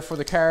be better for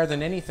the car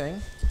than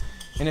anything.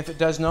 And if it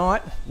does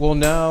not, we'll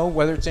know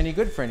whether it's any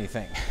good for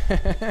anything,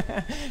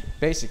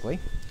 basically.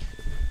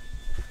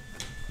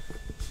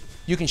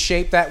 You can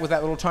shape that with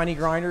that little tiny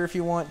grinder if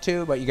you want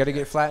to, but you got to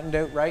get it flattened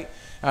out right.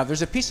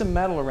 There's a piece of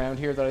metal around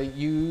here that I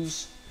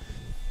use.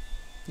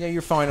 Yeah,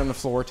 you're fine on the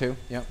floor too.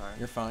 Yep,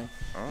 you're fine.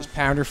 Just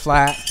pound her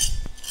flat.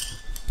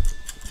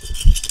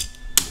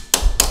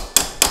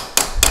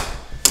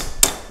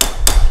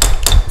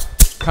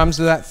 Comes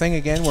to that thing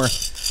again where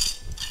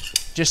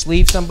just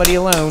leave somebody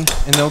alone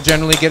and they'll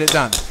generally get it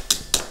done.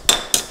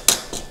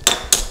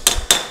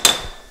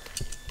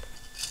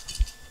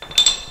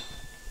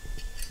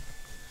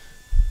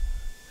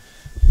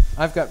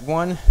 I've got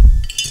one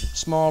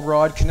small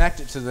rod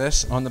connected to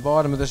this on the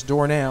bottom of this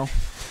door now,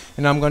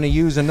 and I'm going to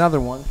use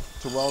another one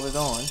to weld it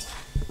on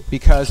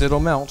because it'll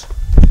melt.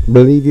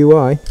 Believe you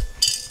I.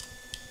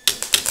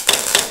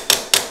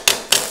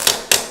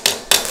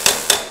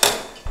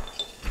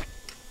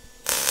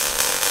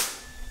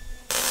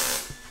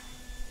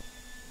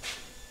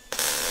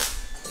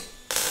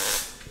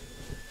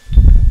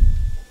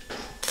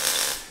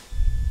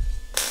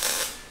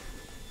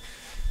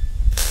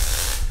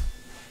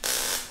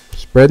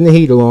 Spreading the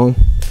heat along.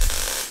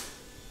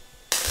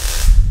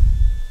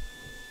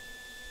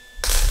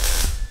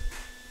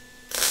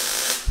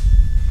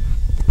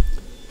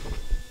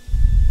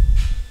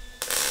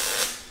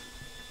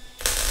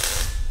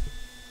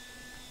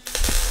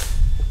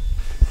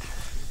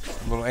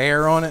 A little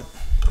air on it.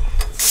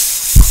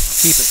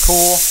 Keep it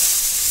cool.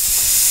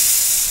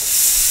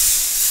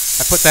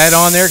 I put that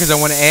on there because I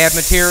want to add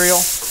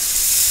material.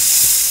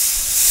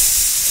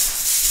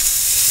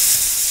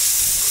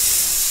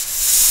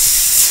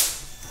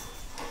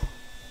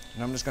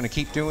 And I'm just going to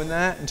keep doing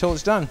that until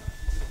it's done.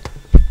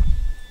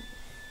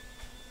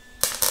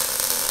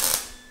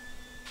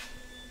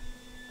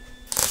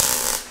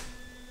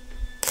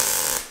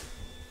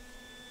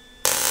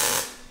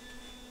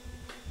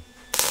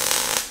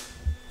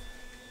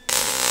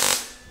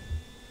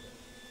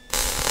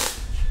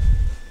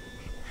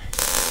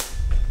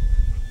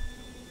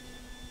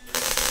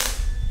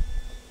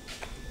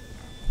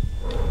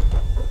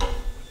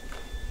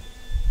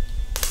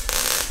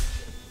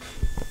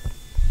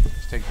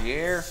 Take the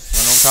air,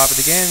 run on top of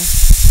it again.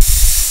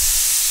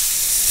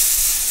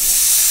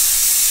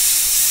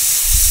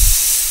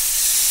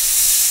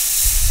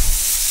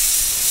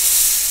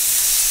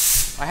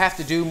 I have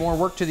to do more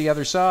work to the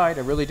other side.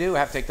 I really do. I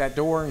have to take that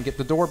door and get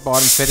the door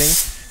bottom fitting.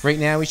 Right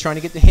now he's trying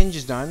to get the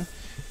hinges done.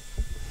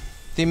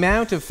 The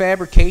amount of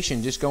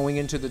fabrication just going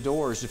into the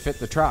doors to fit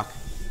the truck.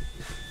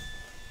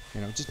 You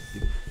know,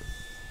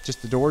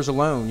 just the doors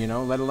alone, you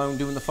know, let alone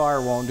doing the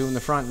firewall and doing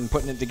the front and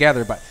putting it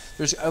together. But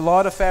there's a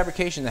lot of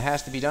fabrication that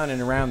has to be done in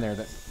and around there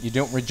that you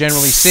don't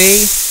generally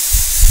see.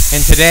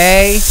 And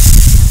today,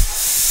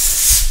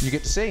 you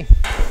get to see.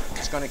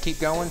 It's going to keep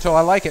going until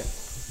I like it.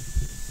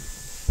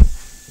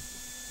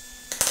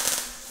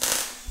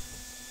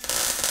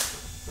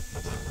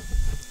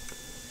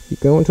 Keep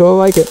going until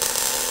I like it.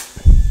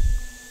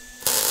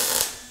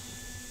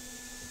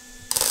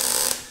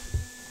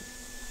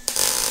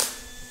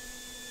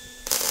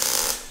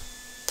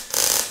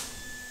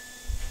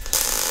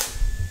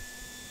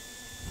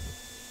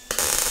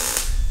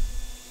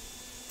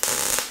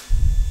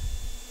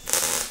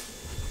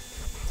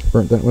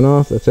 Burnt that one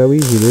off. That's how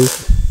easy it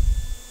is.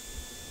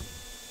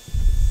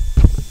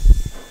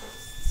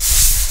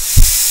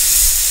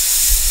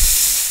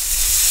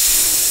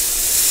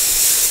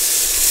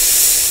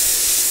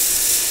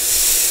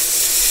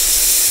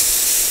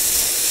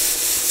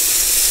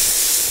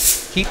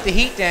 Keep the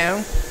heat down.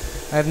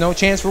 I have no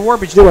chance for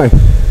warpage. Do I?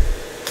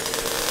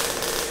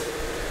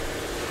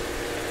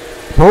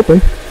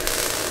 hoping.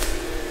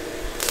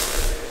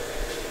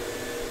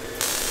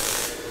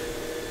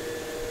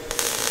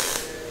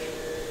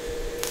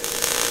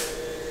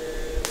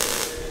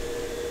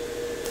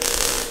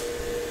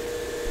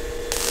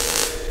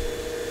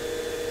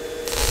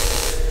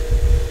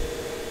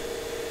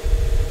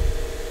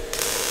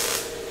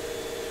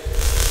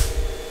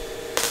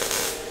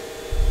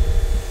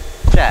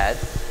 Chad,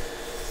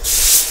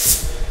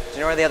 do you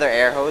know where the other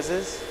air hose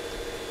is?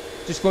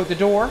 Just go at the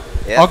door.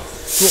 Yeah. I'll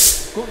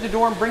go at the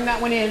door and bring that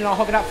one in, and I'll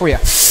hook it up for you.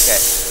 Okay.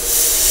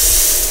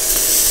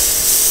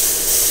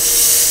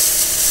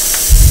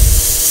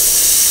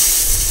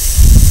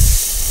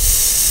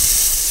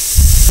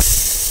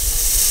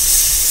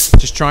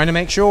 Just trying to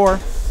make sure.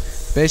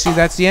 Basically,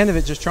 that's the end of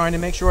it. Just trying to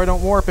make sure I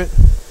don't warp it.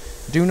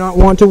 Do not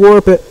want to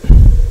warp it.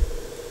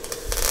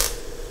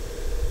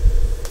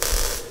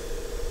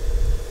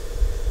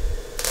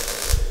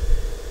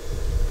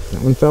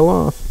 That one fell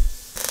off.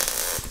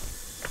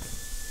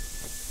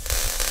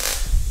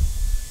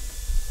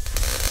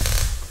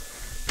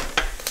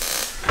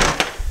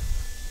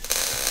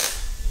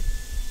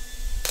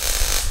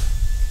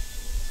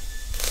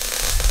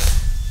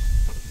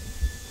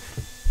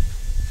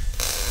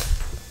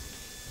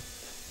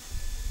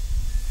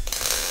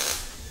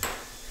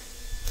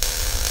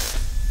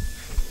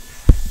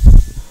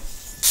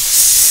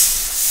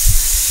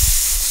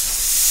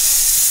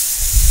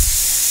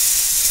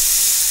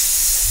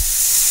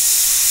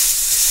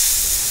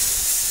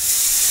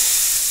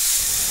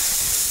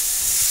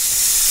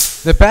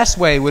 The best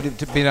way would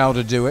have been able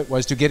to do it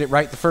was to get it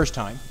right the first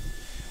time.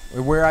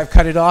 Where I've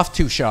cut it off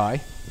too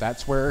shy,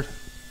 that's where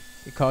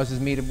it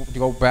causes me to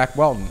go back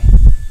welding.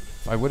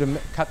 If I would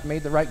have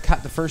made the right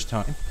cut the first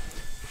time.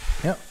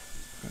 Yep,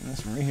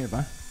 this one right here,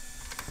 bud.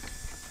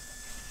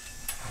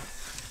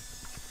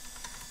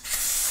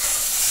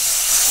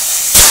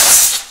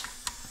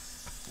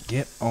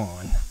 Get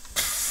on.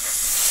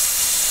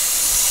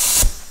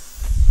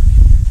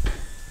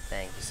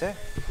 Thank you, sir.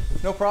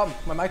 No problem.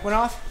 My mic went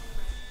off.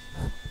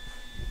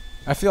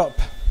 I feel it.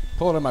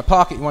 Pull it in my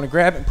pocket. You want to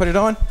grab it and put it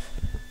on?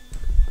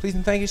 Please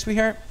and thank you,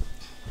 sweetheart.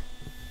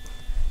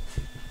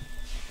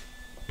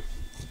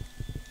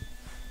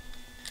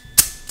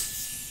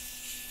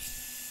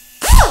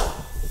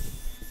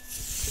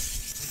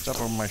 It's up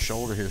over my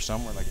shoulder here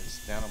somewhere, like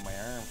it's down on my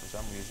arm for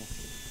some reason.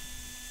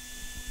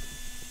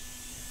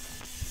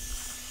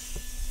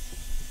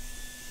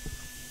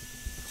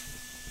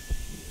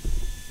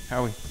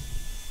 Howie.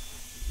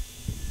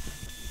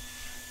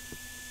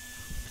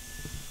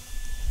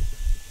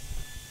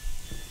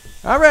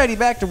 Alrighty,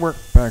 back to work.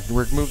 Back to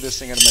work. Move this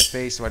thing out of my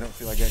face so I don't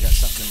feel like I got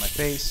something in my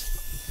face.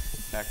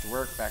 Back to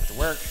work. Back to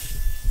work.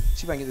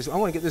 See if I can get this. I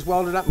want to get this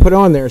welded up and put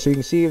on there so you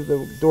can see if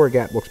the door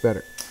gap looks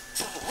better.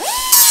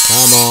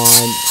 Come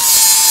on.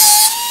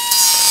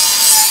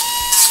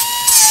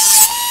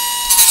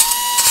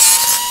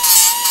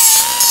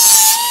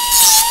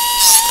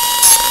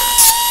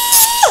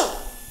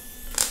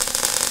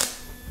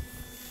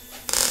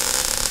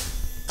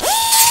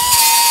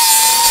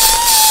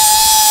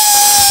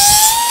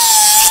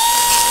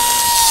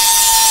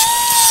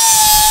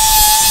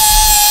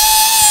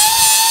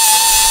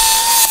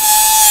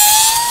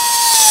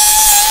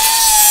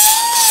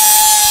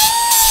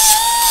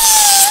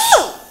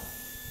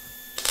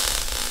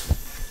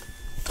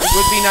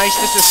 Nice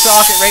just to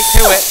sock it right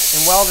to it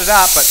and weld it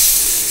up, but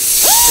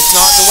it's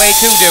not the way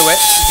to do it.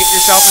 You get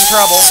yourself in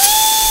trouble.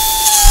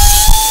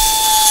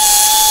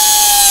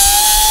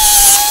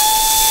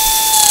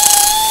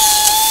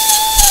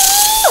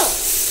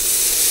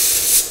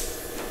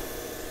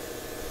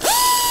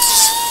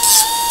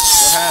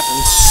 What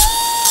happens?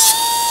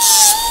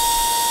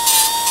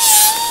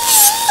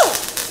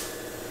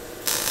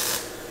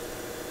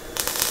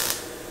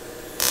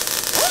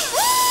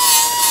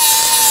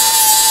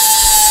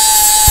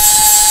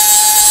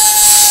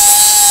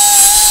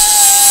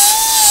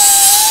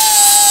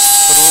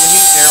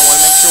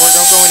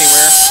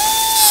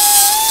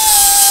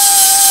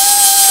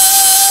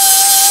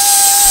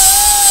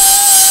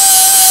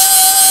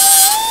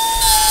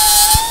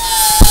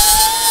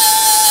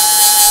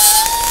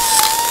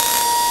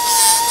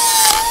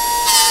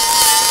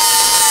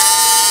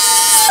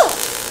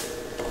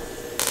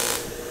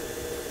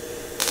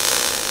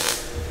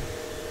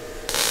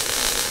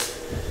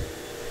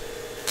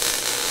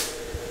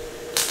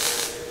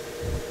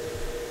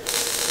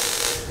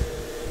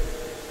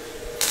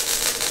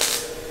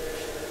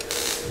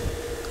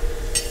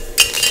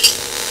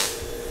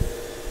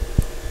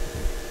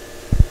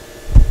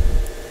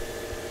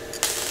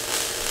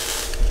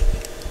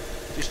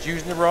 Just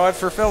using the rod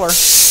for filler.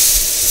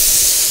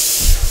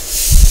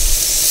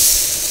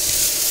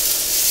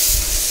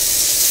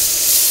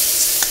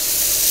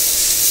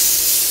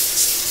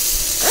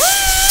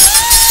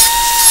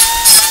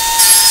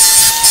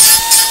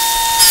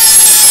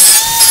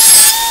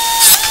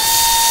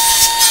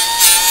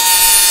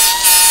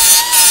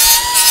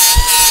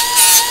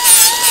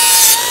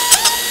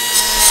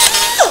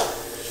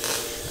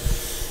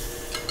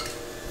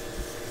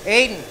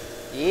 Aidyn.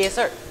 Yes,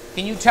 sir.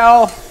 Can you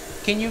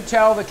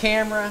tell the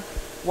camera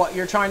what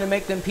you're trying to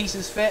make them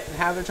pieces fit and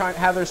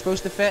how they're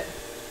supposed to fit?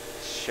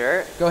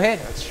 Sure. Go ahead.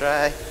 Let's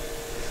try.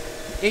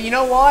 You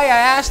know why I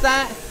asked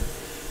that?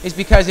 Is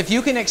because if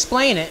you can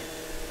explain it,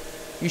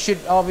 you should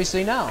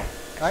obviously know,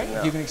 right? No.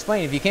 If you can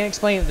explain it. If you can't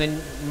explain it, then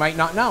you might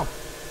not know.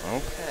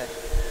 Okay.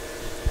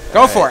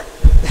 Go for it.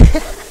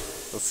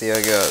 We'll see how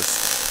it goes.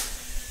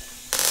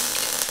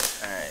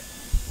 Alright.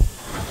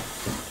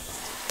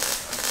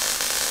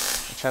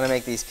 I'm trying to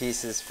make these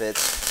pieces fit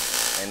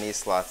in these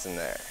slots in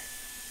there.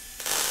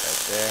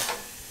 Right there.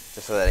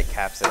 Just so that it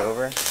caps it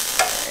over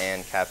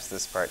and caps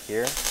this part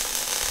here.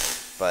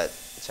 But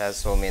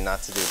Chaz told me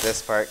not to do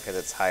this part because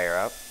it's higher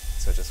up.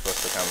 So it's just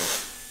supposed to come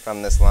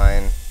from this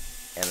line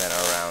and then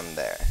around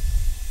there.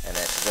 And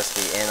it should just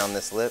be in on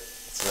this lip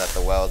so that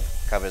the weld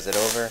covers it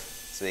over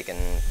so we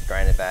can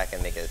grind it back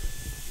and make it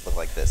look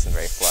like this and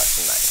very flush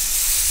and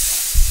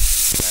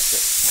nice. And that's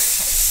it.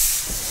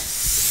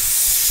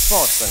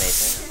 Small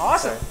explanation.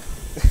 Awesome.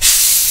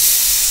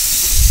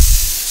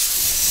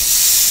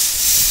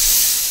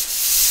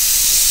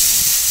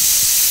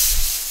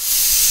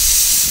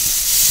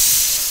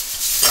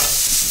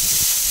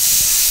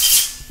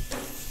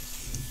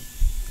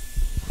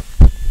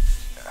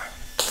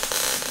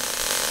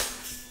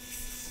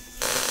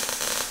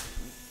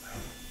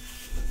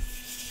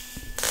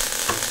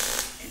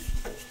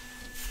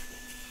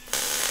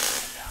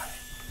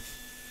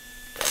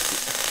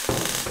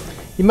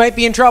 You might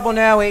be in trouble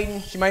now,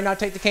 Aidyn. She might not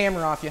take the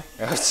camera off you.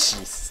 Oh,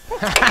 jeez.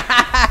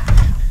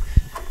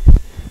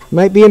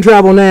 Might be in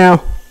trouble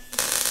now.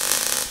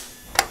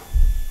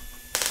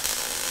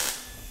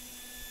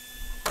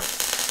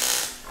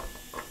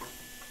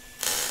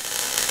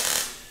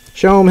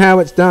 Show them how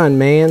it's done,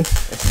 man.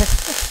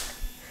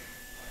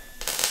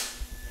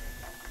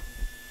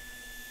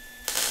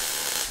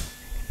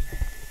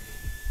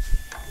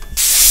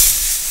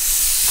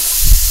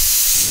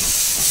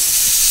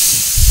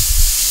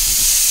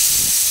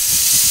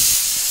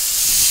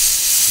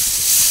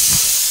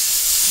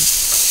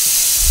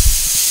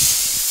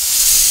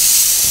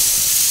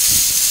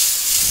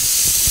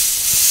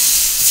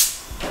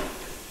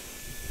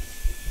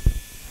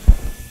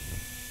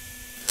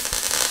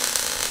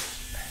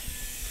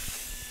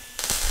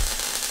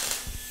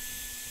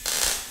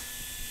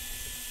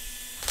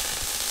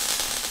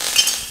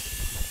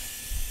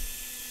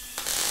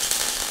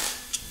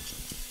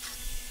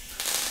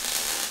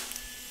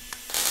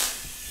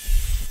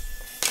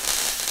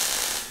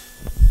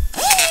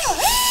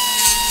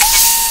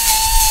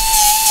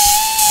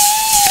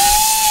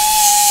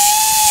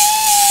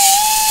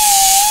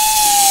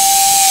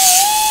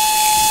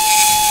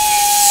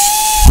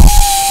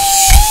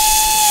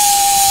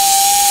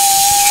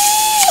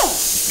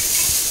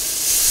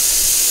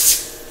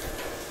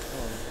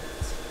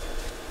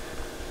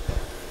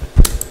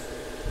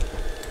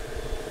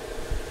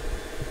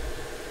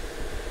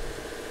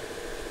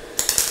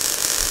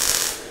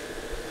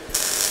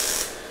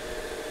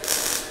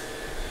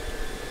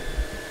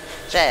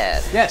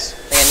 Chad. Yes.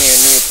 I got your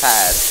new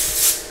pad.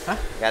 Huh?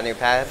 Got a new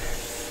pad?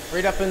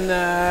 Right up in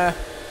the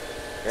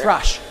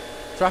thrush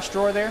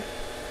drawer there.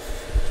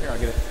 Here, I'll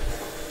get it.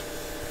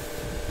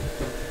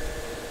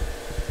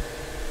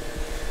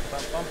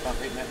 Bump, bump,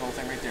 bump, right in that little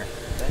thing right there.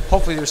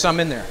 Hopefully there's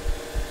some in there.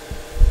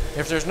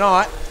 If there's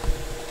not,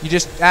 you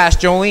just ask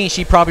Jolene,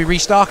 she'd probably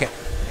restock it.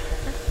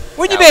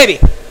 Wouldn't you, baby?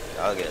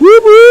 I'll get it.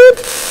 Whoop whoop.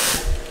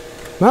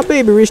 My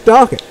baby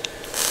restock it.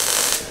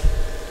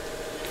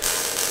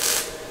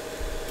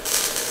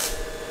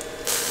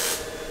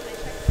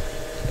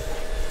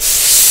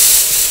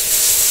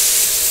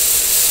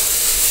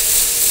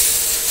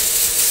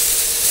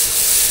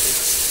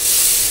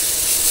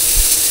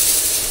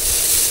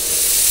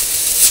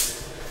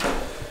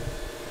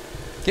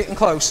 Getting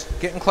close,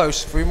 getting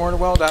close. 3 more to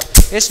weld up.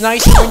 It's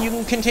nice when you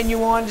can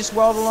continue on, just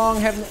weld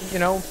along, have, you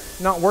know,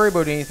 not worry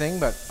about anything,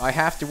 but I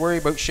have to worry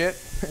about shit.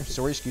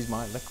 Sorry, excuse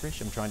my licorice,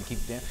 I'm trying to keep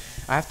it down.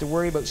 I have to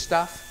worry about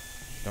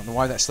stuff. Don't know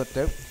why that slipped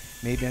out.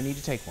 Maybe I need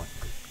to take one.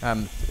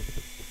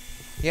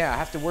 Yeah, I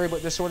have to worry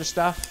about this sort of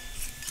stuff.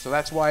 So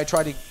that's why I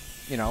try to,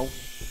 you know,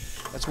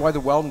 that's why the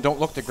welding don't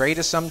look the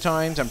greatest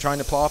sometimes. I'm trying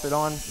to plop it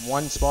on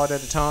one spot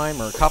at a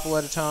time or a couple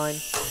at a time.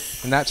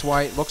 And that's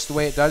why it looks the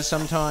way it does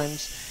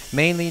sometimes.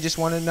 Mainly, you just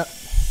want to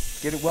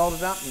get it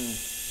welded up and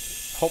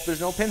hope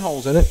there's no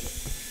pinholes in it.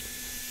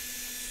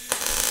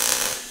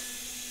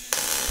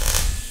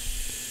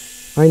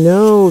 I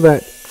know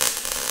that.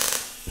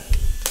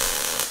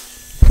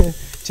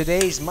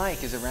 Today's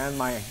mic is around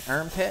my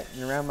armpit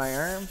and around my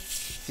arm.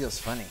 Feels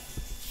funny.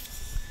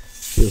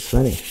 Feels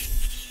funny.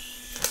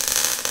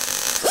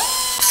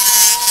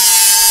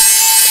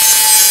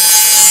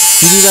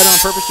 You do that on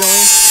purpose,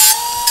 Jolene?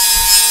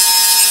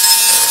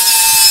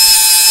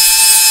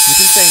 You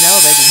can say no,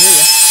 they can hear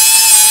you.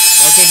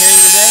 They can hear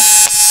you today?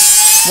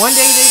 One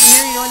day they can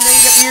hear you, one day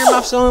you get the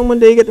earmuffs on, one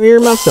day you get the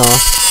earmuffs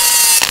off.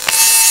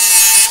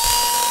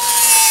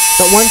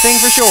 But one thing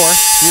for sure,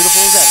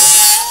 beautiful as ever.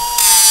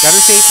 Got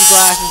her safety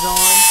glasses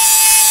on.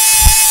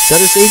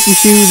 Got her safety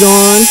shoes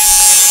on.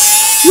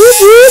 Whoop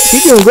whoop.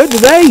 She's doing good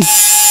today.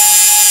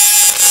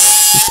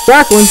 She's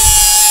sparkling.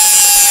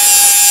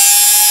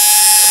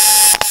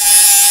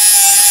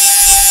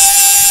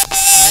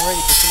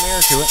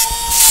 to it.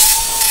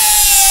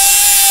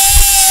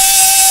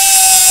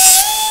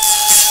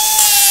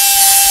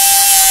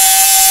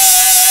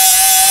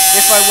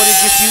 If I would have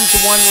just used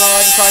the one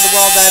rod and tried to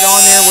weld that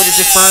on there, would have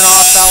just burned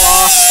off, fell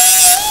off.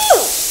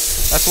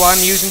 That's why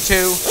I'm using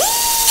two.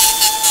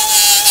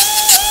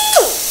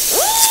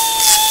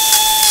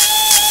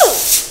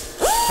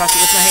 Touch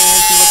it with my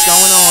hand, see what's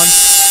going on.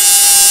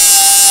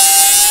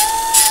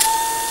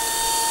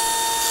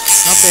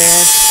 Not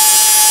bad.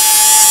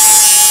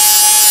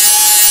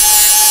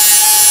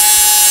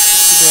 Not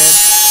too bad.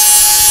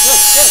 Good,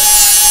 good.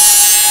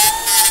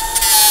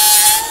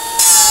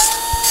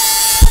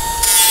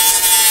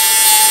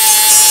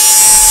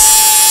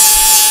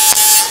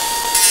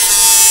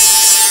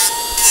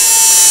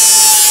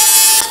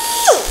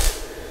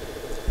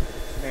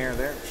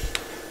 There.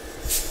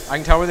 I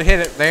can tell where to hit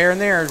it. There and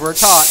there is where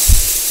it's hot.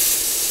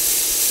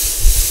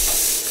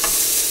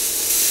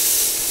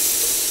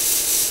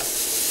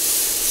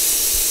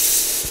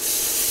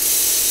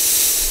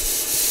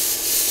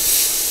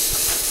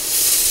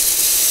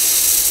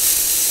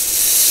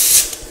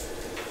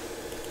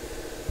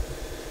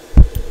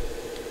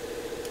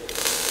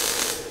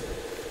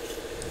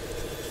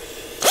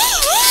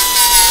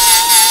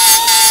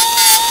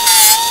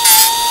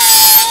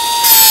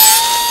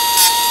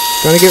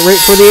 Gonna get right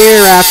for the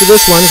air after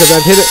this one because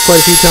I've hit it quite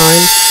a few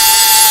times.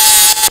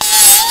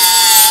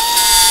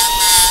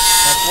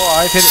 That's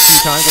why I've hit it a few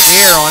times. Get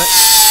the air on it.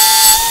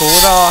 Pull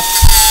it off.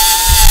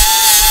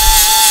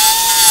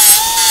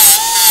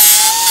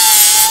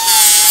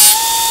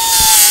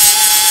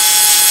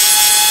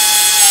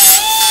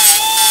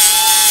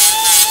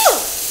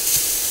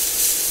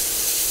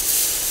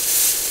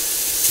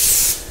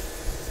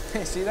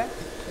 See that?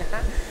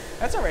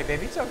 That's all right,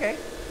 baby. It's okay.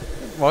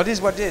 Well, it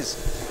is what it is.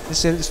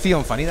 This is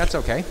feeling funny. That's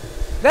okay.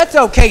 That's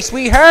okay,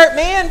 sweetheart,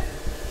 man.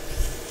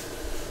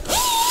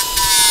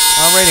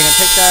 Alrighty, gonna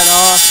take that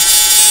off.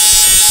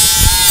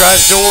 Try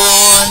the door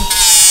on.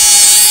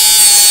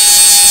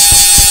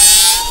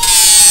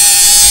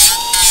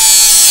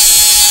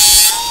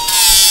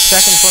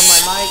 Checking for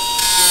my mic.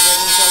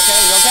 Everything's okay.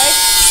 You okay?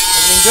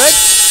 Everything good?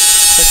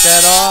 Take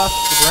that off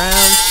the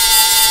ground.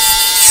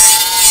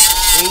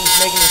 Aidyn's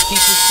making his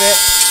pieces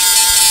fit.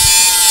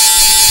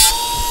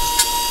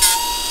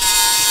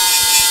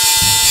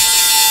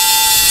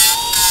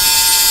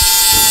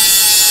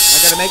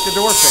 To make the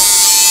door fit.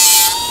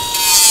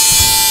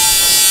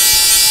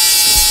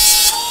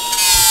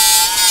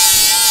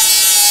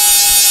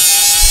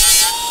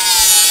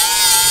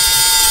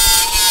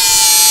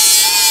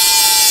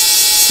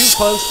 Too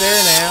close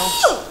there now,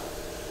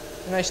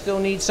 and I still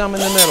need some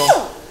in the middle.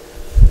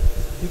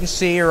 You can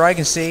see, or I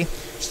can see,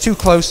 it's too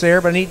close there,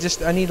 but I need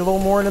a little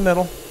more in the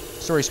middle.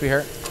 Sorry,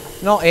 sweetheart.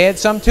 And I'll add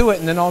some to it,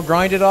 and then I'll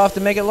grind it off to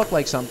make it look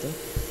like something.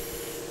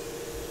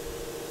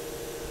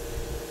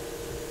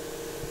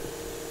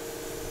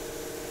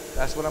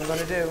 That's what I'm going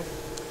to do.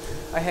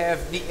 I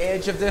have the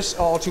edge of this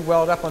all to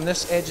weld up on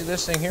this edge of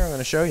this thing here. I'm going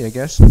to show you, I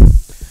guess.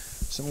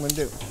 So I'm going to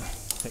do.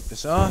 Take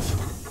this off.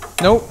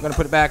 Nope. I'm going to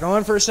put it back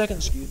on for a second.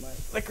 Excuse my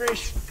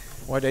licorice.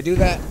 Why did I do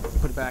that?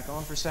 Put it back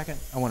on for a second.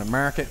 I want to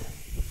mark it.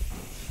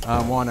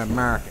 I want to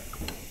mark it.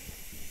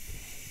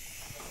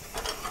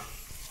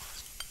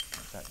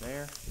 Put that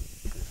there.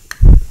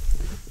 I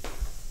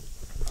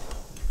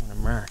want to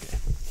mark it.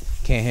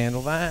 Can't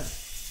handle that.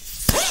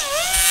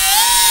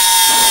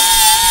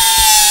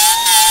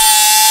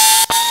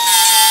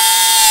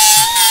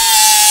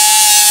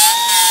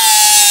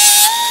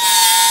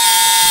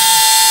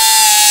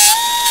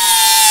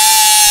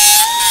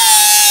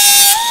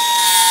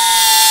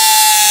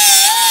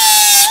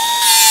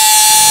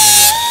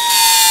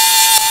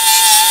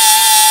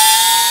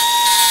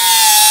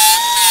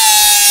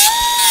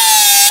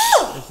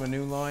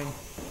 New line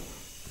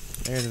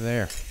there to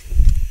there.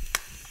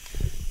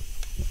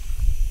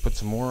 Put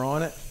some more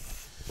on it,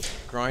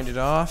 grind it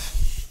off.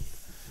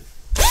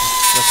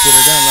 Let's get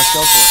her done. Let's go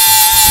for it.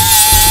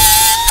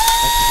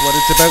 This is what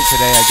it's about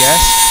today, I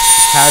guess.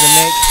 How to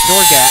make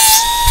door gaps.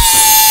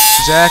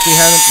 Exactly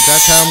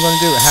that's how I'm going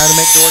to do it. How to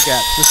make door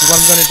gaps. This is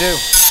what I'm going to do.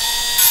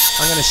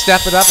 I'm going to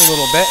step it up a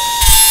little bit,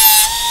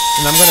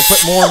 and I'm going to put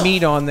more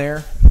meat on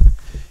there,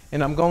 and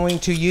I'm going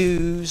to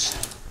use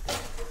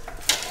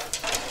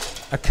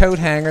a coat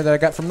hanger that I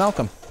got from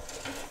Malcolm.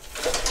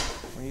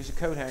 I'm going to use a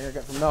coat hanger I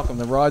got from Malcolm.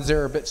 The rods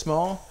there are a bit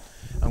small.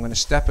 I'm going to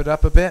step it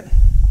up a bit.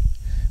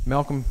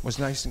 Malcolm was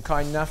nice and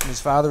kind enough, and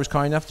his father was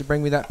kind enough to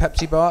bring me that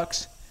Pepsi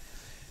box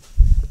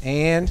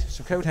and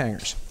some coat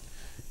hangers.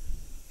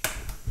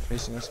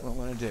 Basically, that's what I'm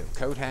going to do.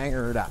 Coat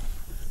hanger it up.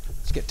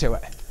 Let's get to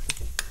it.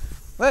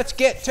 Let's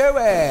get to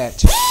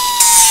it.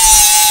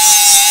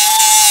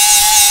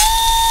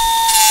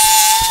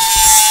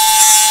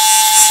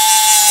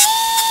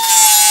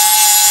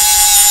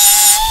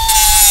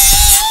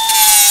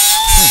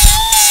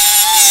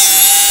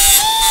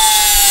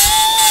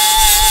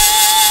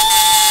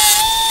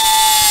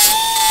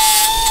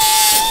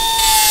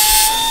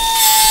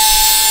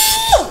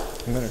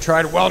 I'm going to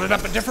try to weld it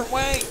up a different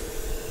way.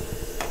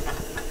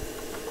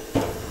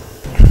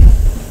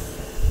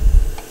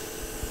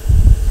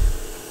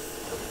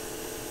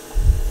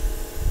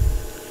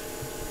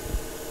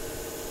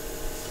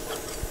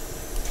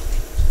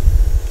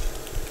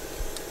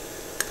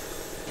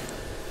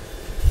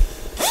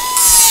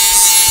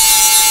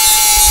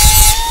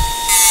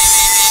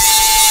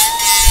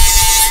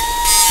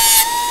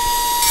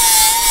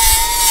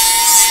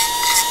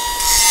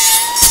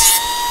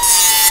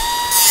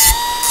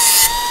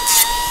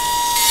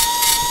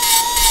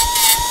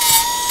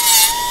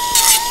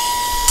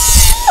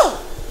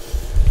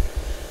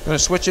 Gonna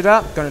switch it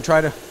up. Gonna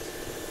try to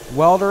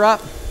weld her up.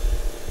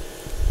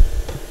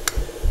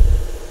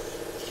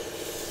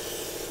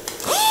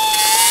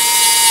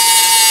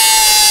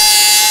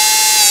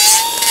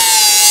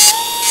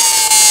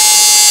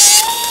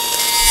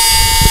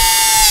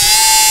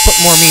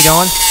 Put more meat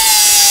on.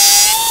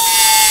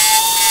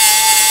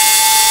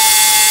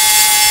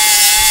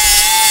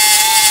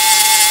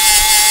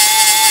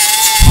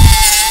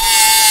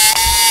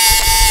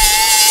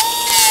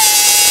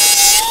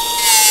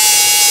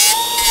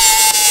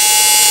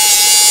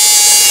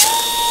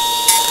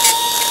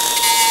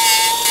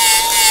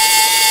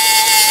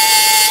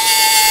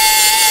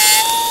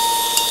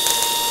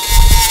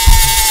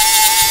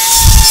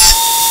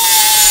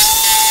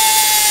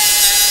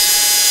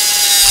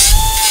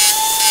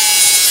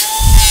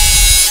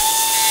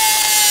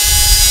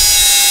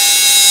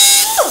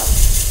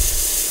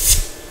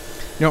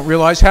 You don't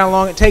realize how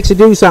long it takes to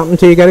do something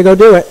until you got to go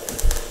do it.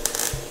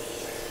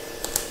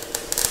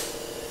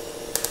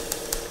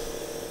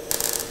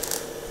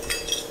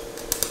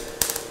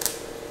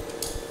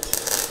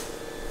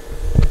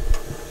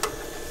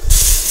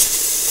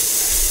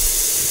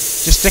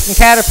 Just sticking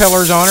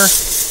caterpillars on her.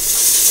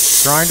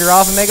 Grind her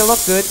off and make it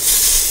look good.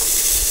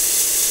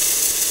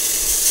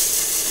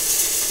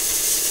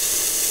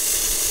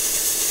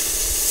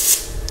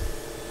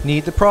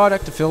 Need the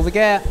product to fill the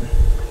gap.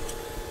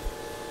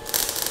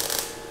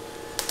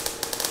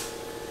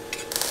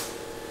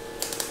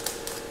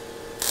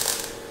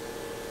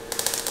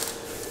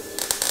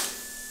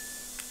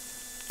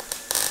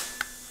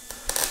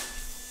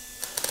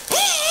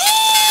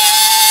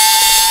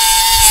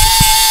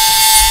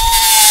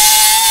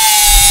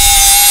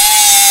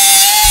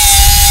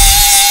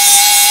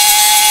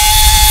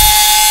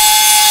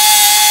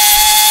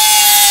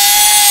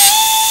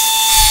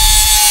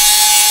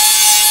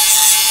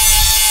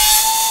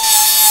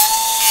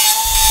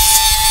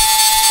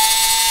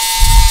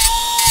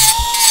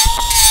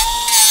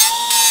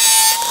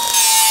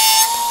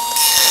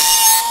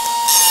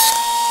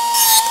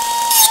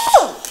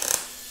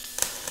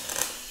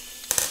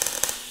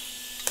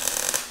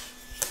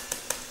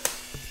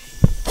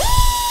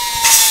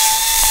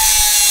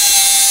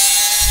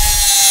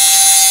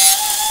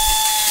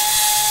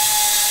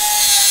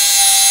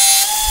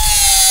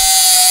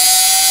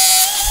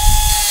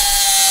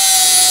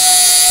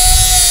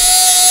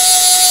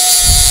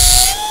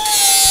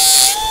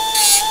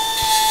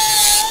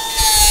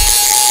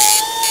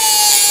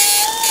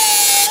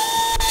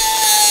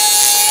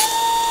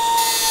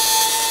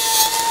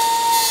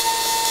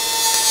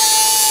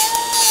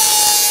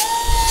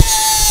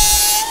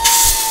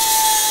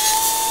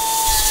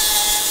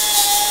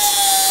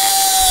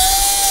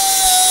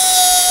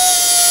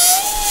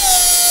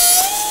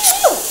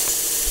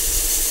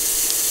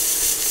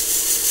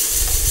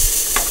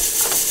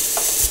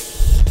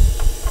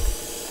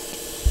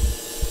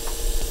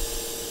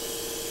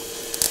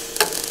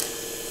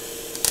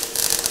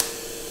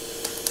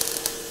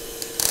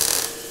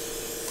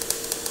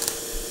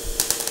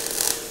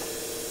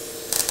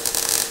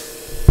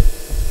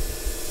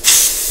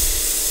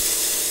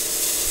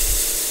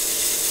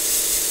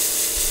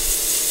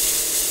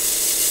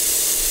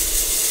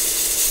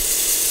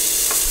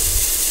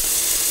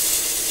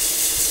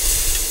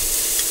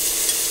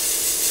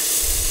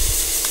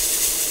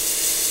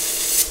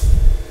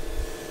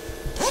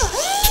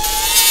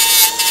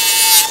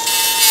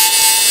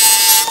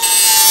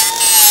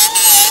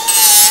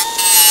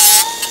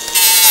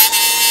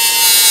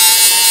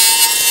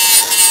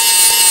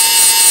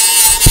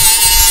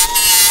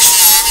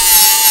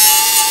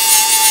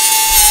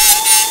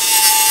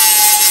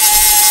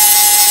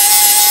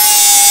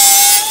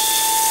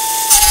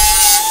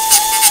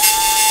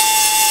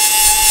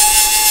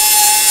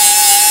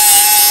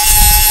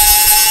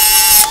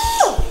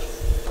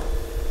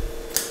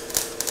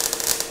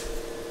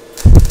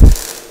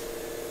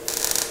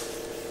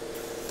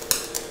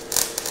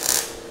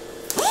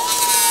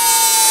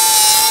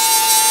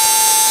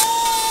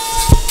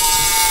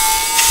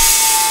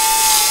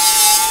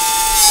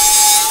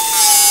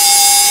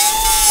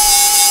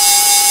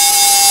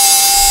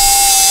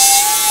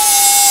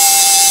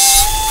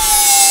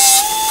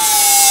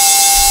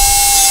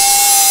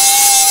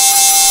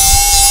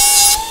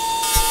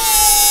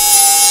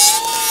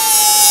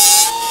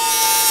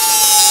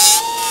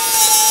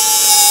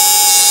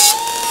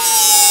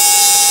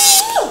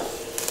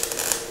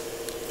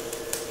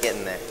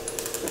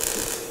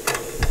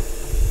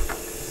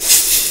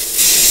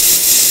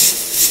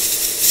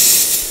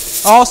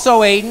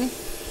 Also, Aidyn,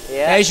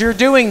 as you're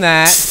doing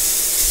that,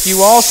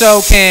 you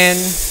also can,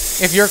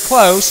 if you're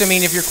close, I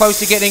mean, if you're close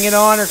to getting it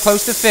on or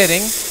close to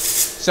fitting,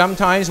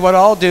 sometimes what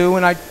I'll do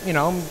when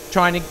I'm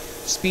trying to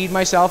speed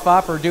myself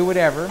up or do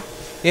whatever,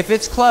 if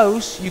it's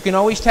close, you can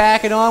always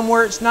tack it on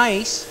where it's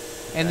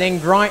nice and then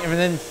grind and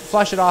then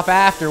flush it off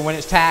after when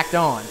it's tacked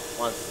on.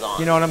 Once it's on.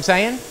 You know what I'm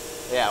saying?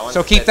 Yeah.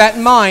 So keep that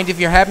in mind if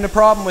you're having a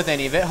problem with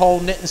any of it,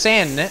 holding it and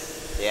sanding it.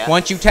 Yeah.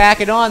 Once you tack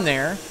it on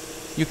there,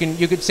 you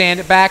could sand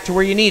it back to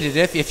where you need it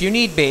if you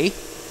need be.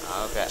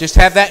 Okay. Just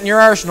have that in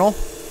your arsenal.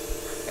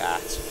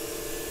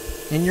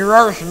 Gotcha. In your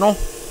arsenal.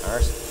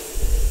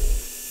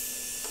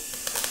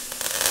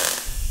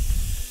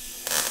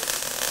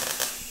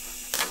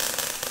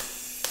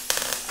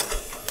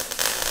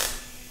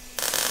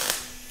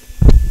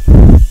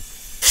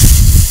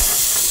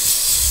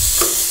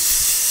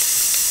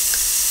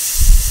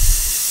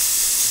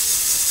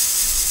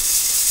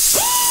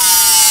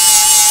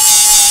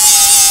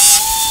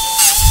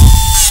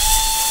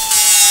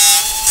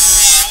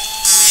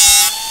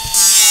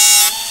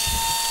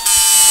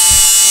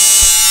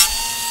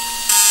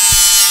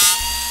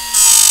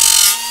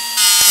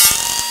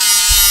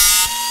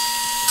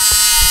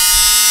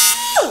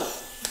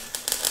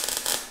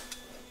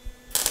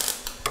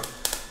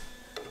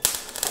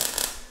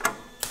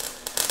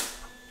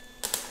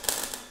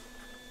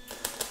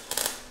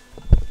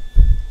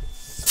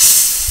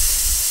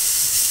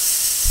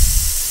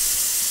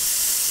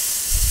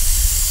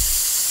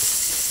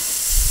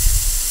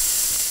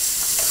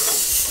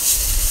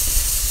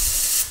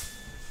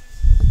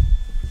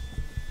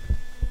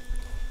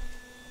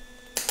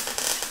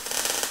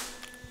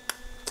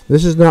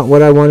 This is not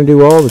what I want to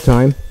do all the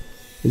time,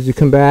 is to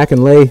come back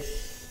and lay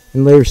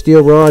a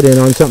steel rod in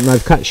on something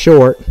I've cut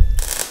short.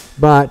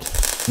 But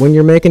when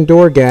you're making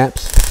door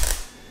gaps,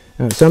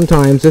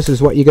 sometimes this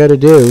is what you got to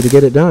do to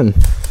get it done.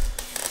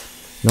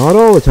 Not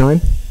all the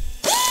time.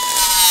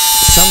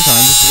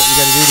 Sometimes this is what you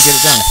got to do to get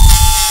it done.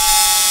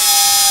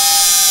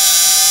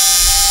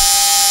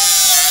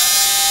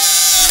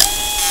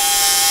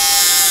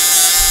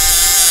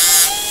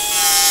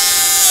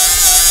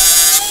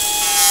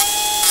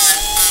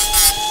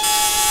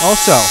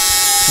 Also,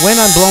 when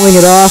I'm blowing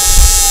it off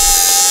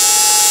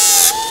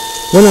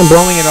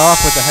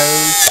with the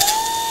hose,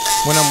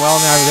 when I'm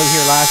welding, I was out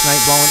here last night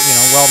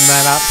welding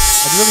that up.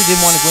 I really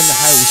didn't want to go in the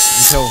house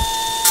until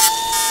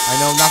I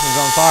know nothing's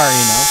on fire,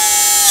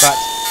 But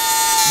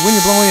when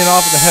you're blowing it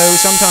off with the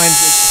hose, sometimes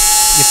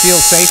you feel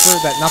safer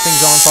that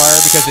nothing's on fire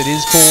because it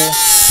is cool.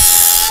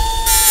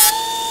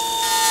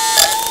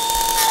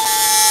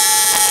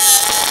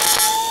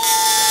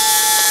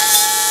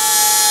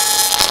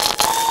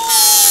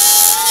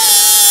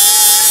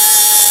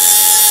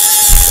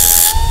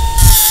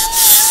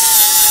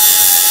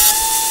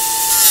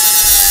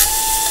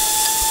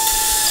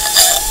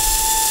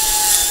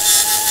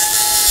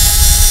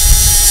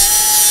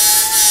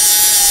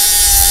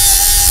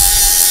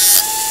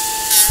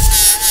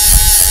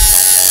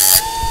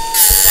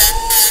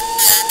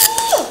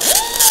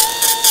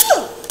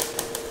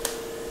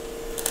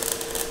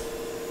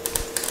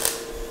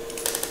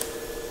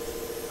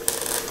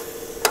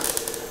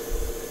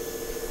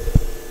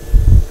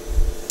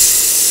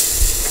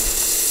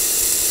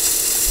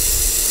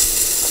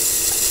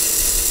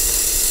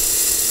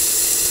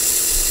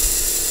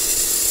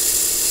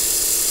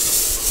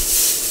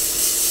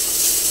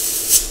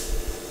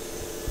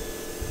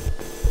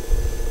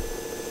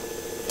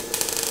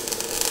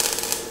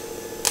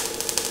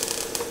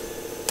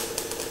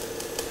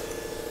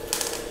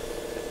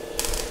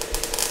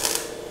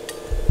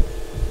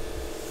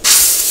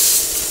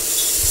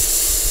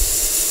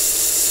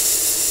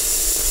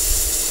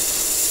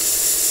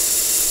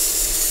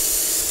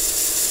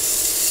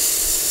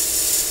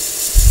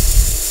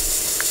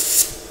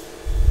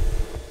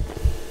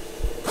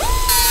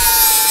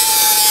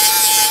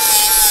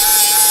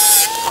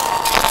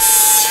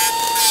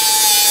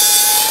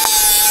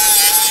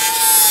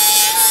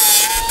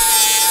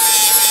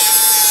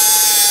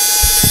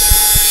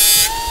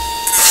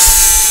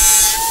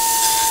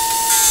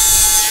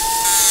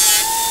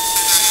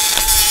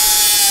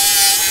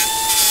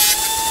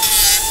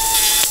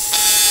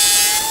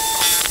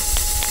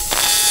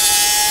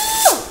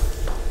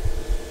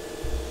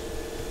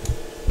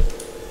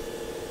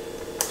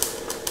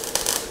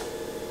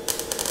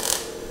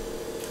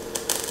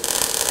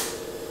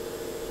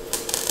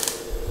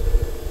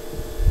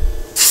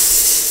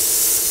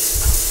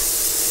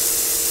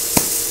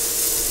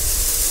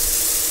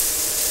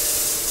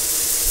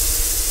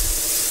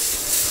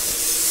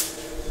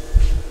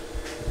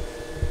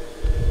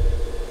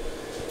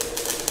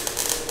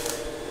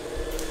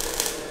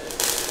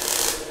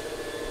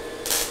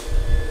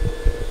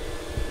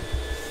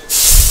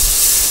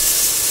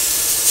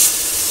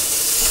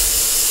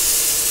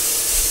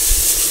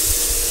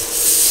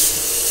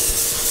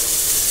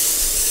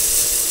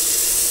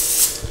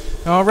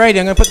 Alrighty,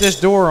 I'm going to put this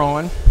door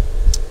on.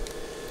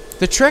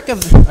 The trick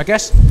of, I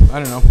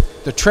don't know,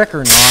 the trick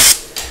or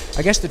not,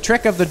 I guess the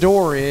trick of the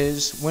door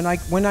is when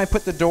I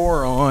put the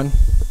door on,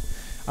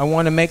 I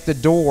want to make the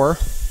door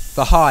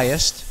the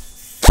highest.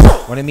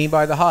 What I mean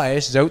by the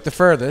highest is out the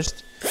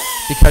furthest,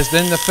 because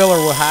then the filler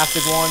will have to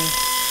go on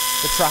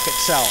the truck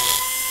itself.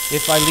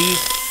 If I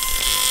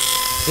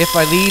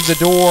leave the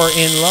door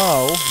in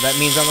low, that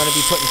means I'm going to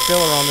be putting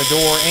filler on the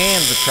door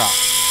and the truck.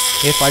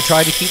 If I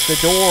try to keep the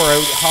door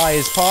out high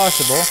as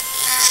possible,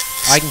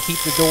 I can keep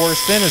the door as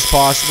thin as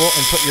possible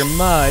and put your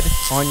mud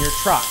on your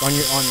truck, on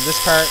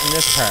this part and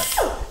this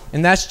part.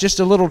 And that's just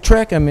a little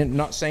trick. I'm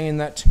not saying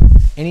that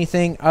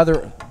anything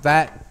other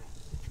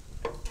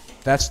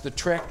that's the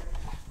trick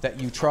that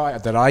you try,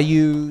 that I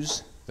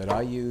use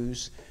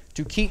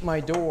to keep my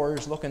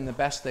doors looking the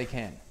best they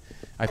can.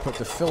 I put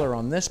the filler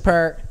on this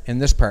part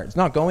and this part. It's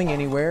not going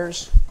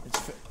anywheres.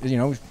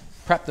 It's,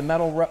 prep the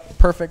metal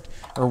perfect,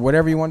 or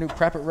whatever you want to do,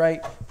 prep it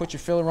right, put your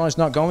filler on. It's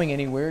not going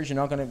anywhere. You're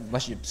not going to,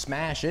 unless you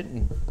smash it,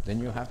 and then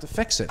you'll have to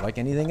fix it like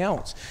anything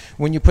else.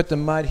 When you put the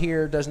mud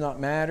here, it does not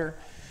matter.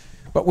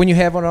 But when you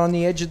have it on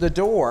the edge of the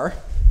door,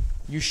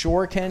 you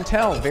sure can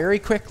tell very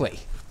quickly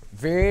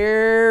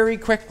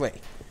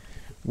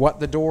what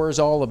the door is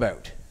all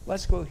about.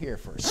 Let's go here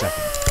for a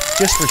second,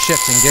 just for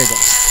shits and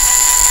giggles.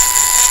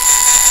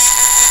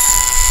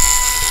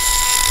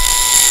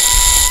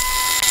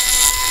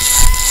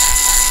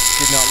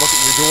 Did not look at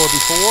your door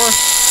before.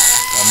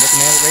 I'm looking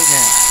at it right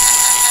now.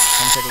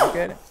 Come take a look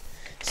at it.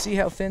 See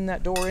how thin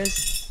that door is?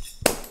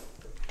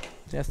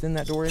 See how thin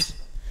that door is?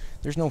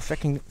 There's no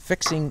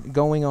fixing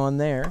going on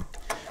there.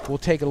 We'll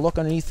take a look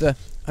underneath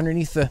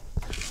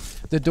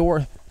the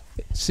door.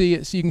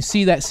 See, so you can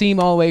see that seam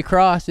all the way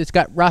across. It's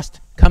got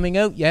rust coming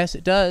out. Yes,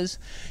 it does.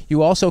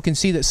 You also can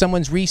see that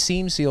someone's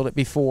re-seam sealed it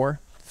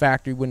before.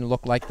 Factory wouldn't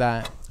look like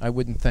that. I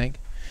wouldn't think.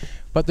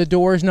 But the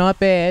door is not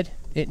bad.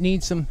 It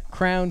needs some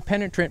crown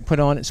penetrant put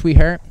on it,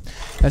 sweetheart.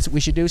 That's what we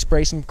should do,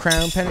 spray some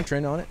crown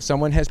penetrant on it.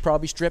 Someone has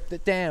probably stripped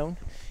it down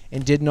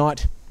and did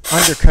not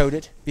undercoat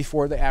it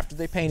after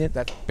they painted.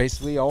 That's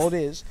basically all it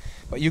is.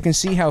 But you can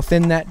see how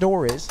thin that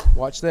door is.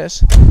 Watch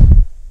this.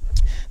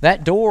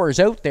 That door is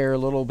out there a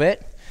little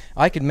bit.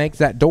 I could make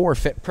that door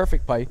fit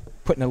perfect by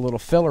putting a little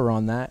filler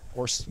on that,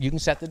 or you can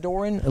set the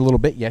door in a little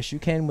bit. Yes, you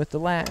can with the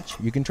latch.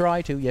 You can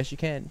try to. Yes, you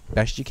can.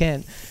 Best you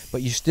can.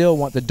 But you still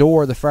want the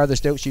door the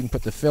farthest out, so you can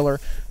put the filler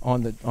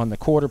on the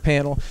quarter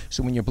panel.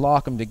 So when you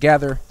block them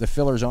together, the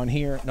filler's on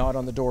here, not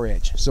on the door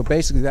edge. So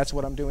basically, that's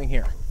what I'm doing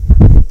here.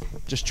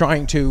 Just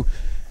trying to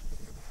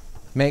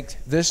make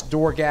this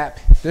door gap,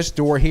 this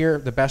door here,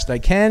 the best I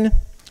can,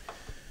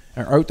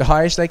 or out the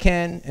highest I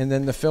can, and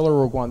then the filler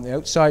will go on the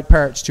outside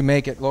parts to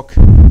make it look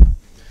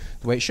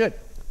the way it should.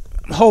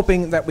 I'm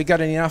hoping that we got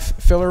enough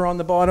filler on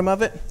the bottom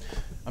of it.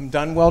 I'm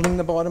done welding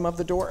the bottom of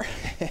the door.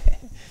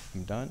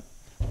 I'm done.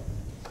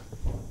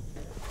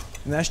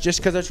 And that's just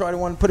because I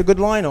want to put a good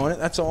line on it,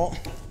 that's all.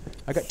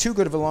 I got too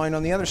good of a line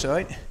on the other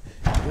side.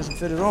 It doesn't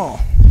fit at all.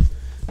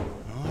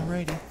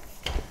 Alrighty.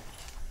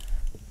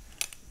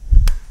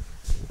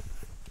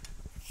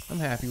 I'm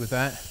happy with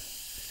that.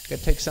 Got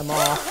to take some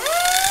off.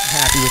 I'm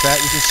happy with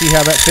that. You can see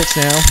how that fits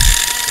now.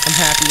 I'm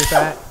happy with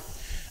that.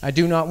 I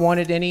do not want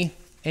it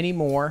any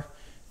more.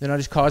 Then I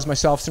just caused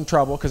myself some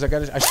trouble because I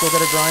still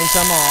got to grind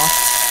some off.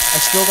 I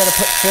still got to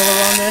put filler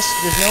on this.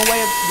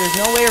 There's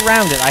no way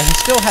around it. I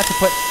still have to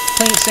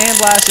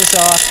sandblast this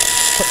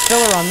off, put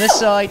filler on this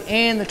side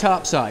and the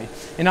top side.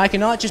 And I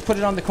cannot just put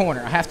it on the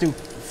corner. I have to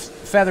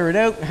feather it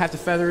out. I have to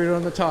feather it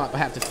on the top. I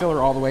have to filler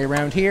all the way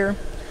around here.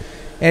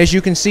 As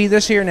you can see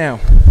this here now,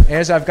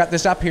 as I've got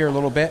this up here a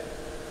little bit,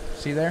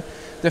 see there?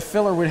 The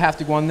filler would have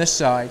to go on this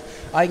side.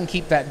 I can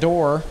keep that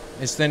door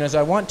as thin as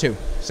I want to.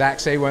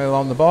 Exact same way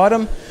on the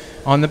bottom.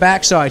 On the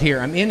back side here,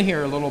 I'm in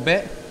here a little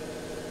bit.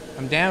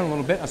 I'm down a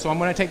little bit, so I'm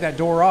going to take that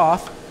door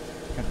off.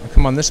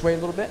 Come on this way a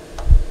little bit.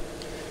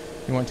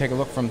 You want to take a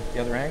look from the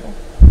other angle?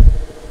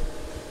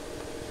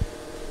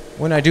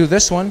 When I do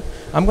this one,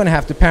 I'm going to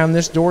have to pound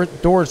this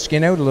door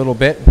skin out a little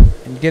bit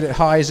and get it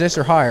high as this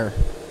or higher.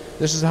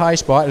 This is a high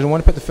spot. I don't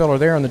want to put the filler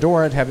there on the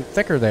door. I'd have it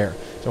thicker there.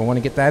 So I want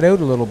to get that out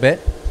a little bit.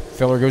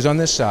 Filler goes on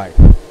this side.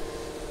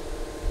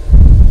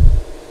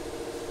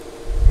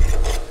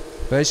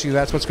 Basically,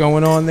 that's what's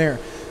going on there.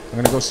 I'm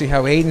going to go see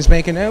how Aidyn's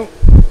making out.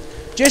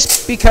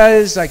 Just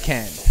because I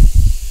can.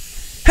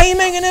 How you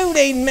making out,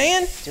 Aidyn,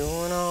 man?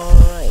 Doing all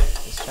right.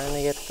 Just trying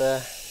to get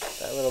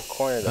that little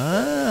corner to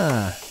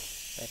right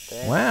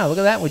there. Wow, look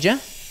at that, would ya?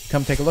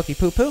 Come take a looky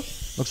poo-poo.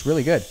 Looks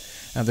really good.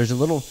 Now there's a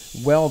little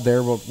weld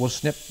there. We'll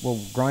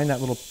grind that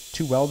little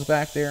 2 welds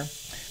back there.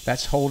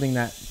 That's holding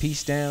that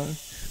piece down.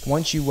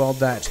 Once you weld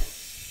that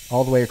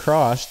all the way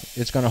across,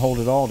 it's going to hold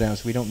it all down,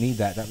 so we don't need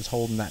that. That was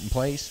holding that in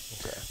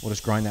place. Okay. We'll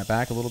just grind that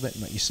back a little bit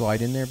and let you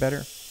slide in there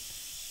better.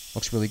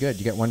 Looks really good.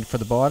 You got one for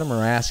the bottom,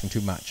 or asking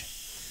too much?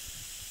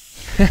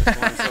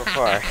 One so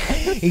far.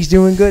 He's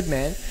doing good,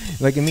 man.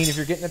 Like, I mean, if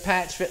you're getting a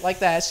patch fit like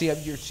that, see,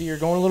 you're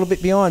going a little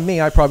bit beyond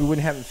me. I probably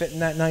wouldn't have it fitting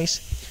that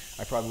nice.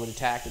 I probably would have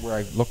tacked it where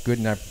I look good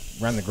and I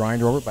run the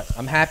grinder over it, but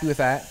I'm happy with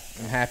that.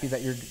 I'm happy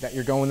that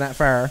you're going that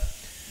far.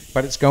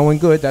 But it's going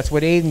good. That's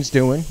what Aidyn's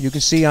doing. You can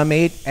see I'm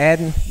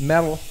adding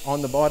metal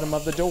on the bottom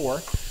of the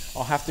door.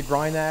 I'll have to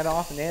grind that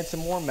off and add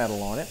some more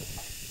metal on it.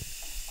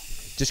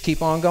 Just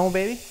keep on going,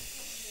 baby.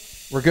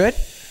 We're good?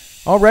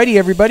 Alrighty,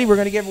 everybody. We're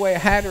going to give away a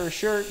hat or a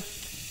shirt.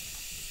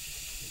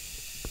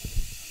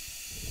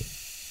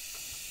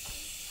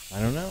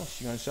 I don't know if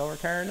she's going to sell her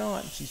car or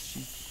not.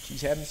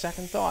 She's having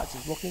second thoughts.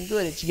 It's looking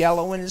good. It's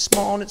yellow and it's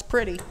small and it's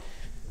pretty.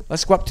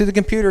 Let's go up to the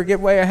computer, give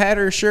away a hat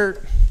or a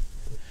shirt.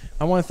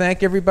 I want to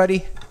thank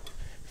everybody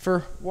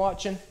for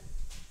watching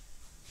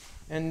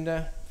and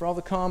for all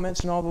the comments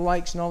and all the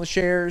likes and all the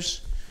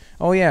shares.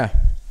 Oh yeah,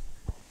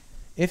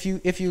 if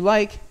you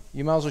like,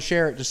 you might as well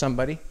share it to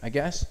somebody. I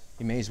guess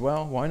you may as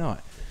well. Why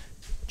not?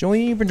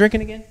 Jolene, you been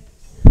drinking again?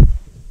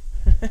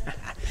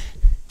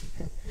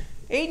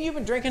 Aidyn, you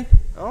been drinking?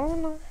 Oh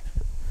no.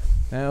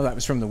 No, that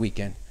was from the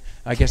weekend.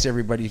 I guess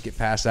everybody get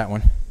past that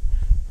one.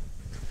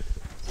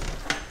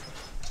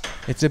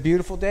 It's a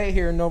beautiful day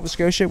here in Nova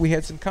Scotia. We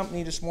had some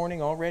company this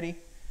morning already.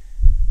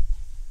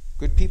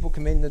 Good people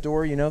come in the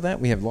door, you know that?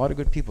 We have a lot of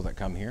good people that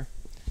come here.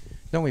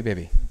 Don't we,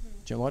 baby?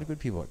 Mm-hmm. A lot of good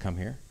people that come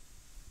here.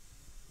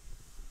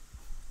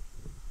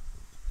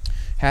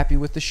 Happy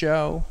with the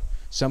show.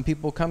 Some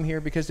people come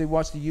here because they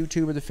watch the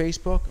YouTube or the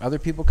Facebook. Other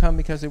people come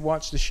because they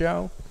watch the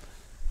show.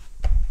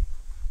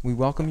 We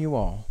welcome you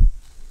all.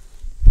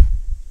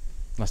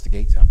 Unless the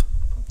gate's up.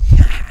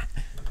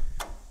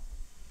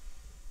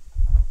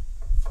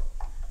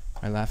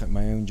 I laugh at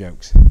my own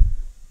jokes.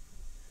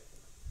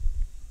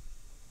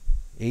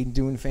 Aidyn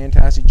doing a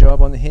fantastic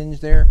job on the hinge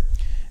there.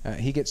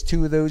 He gets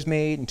 2 of those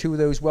made and 2 of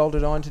those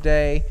welded on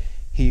today.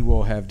 He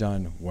will have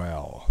done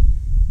well.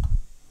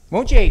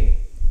 Won't you, Aidyn?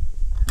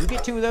 You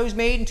get 2 of those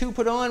made and 2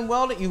 put on,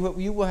 welded, you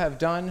will have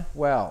done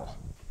well.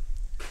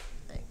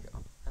 Thank you.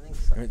 I think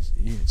so.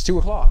 It's 2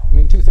 o'clock. I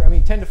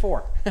mean 10 to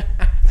 4.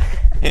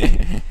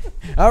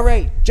 All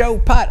right, Joe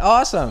Putt,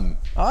 awesome.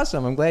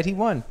 I'm glad he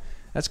won.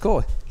 That's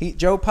cool.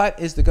 Joe Putt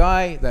is the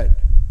guy that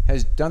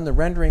has done the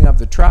rendering of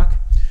the truck.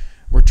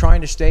 We're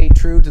trying to stay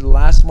true to the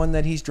last one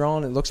that he's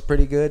drawn. It looks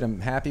pretty good. I'm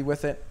happy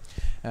with it.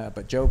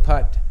 But Joe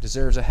Putt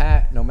deserves a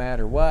hat no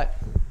matter what.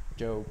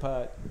 Joe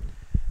Putt.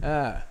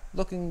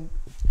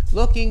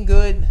 Looking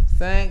good.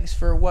 Thanks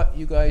for what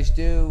you guys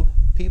do.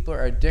 People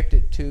are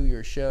addicted to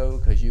your show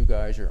because you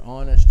guys are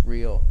honest,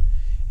 real,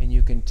 and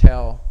you can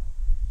tell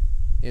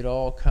it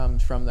all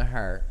comes from the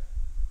heart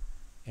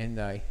and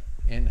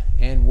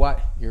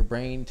what your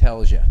brain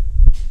tells you.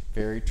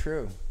 Very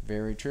true.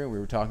 Very true. We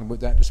were talking about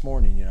that this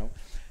morning, you know.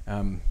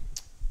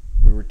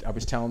 I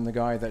was telling the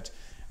guy that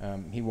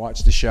he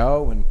watched the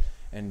show,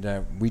 and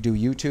we do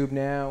YouTube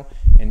now,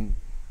 and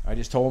I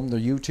just told him the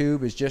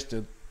YouTube is just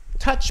a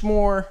touch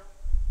more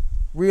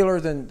realer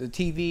than the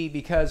TV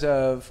because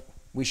of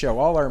we show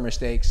all our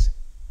mistakes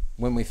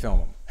when we film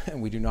them.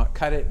 And we do not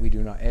cut it, we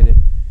do not edit.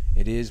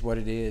 It is what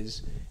it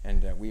is,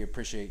 and we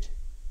appreciate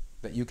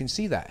that you can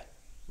see that.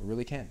 We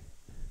really can.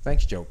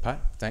 Thanks, Joe Putt.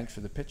 Thanks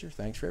for the picture.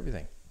 Thanks for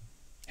everything.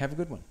 Have a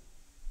good one.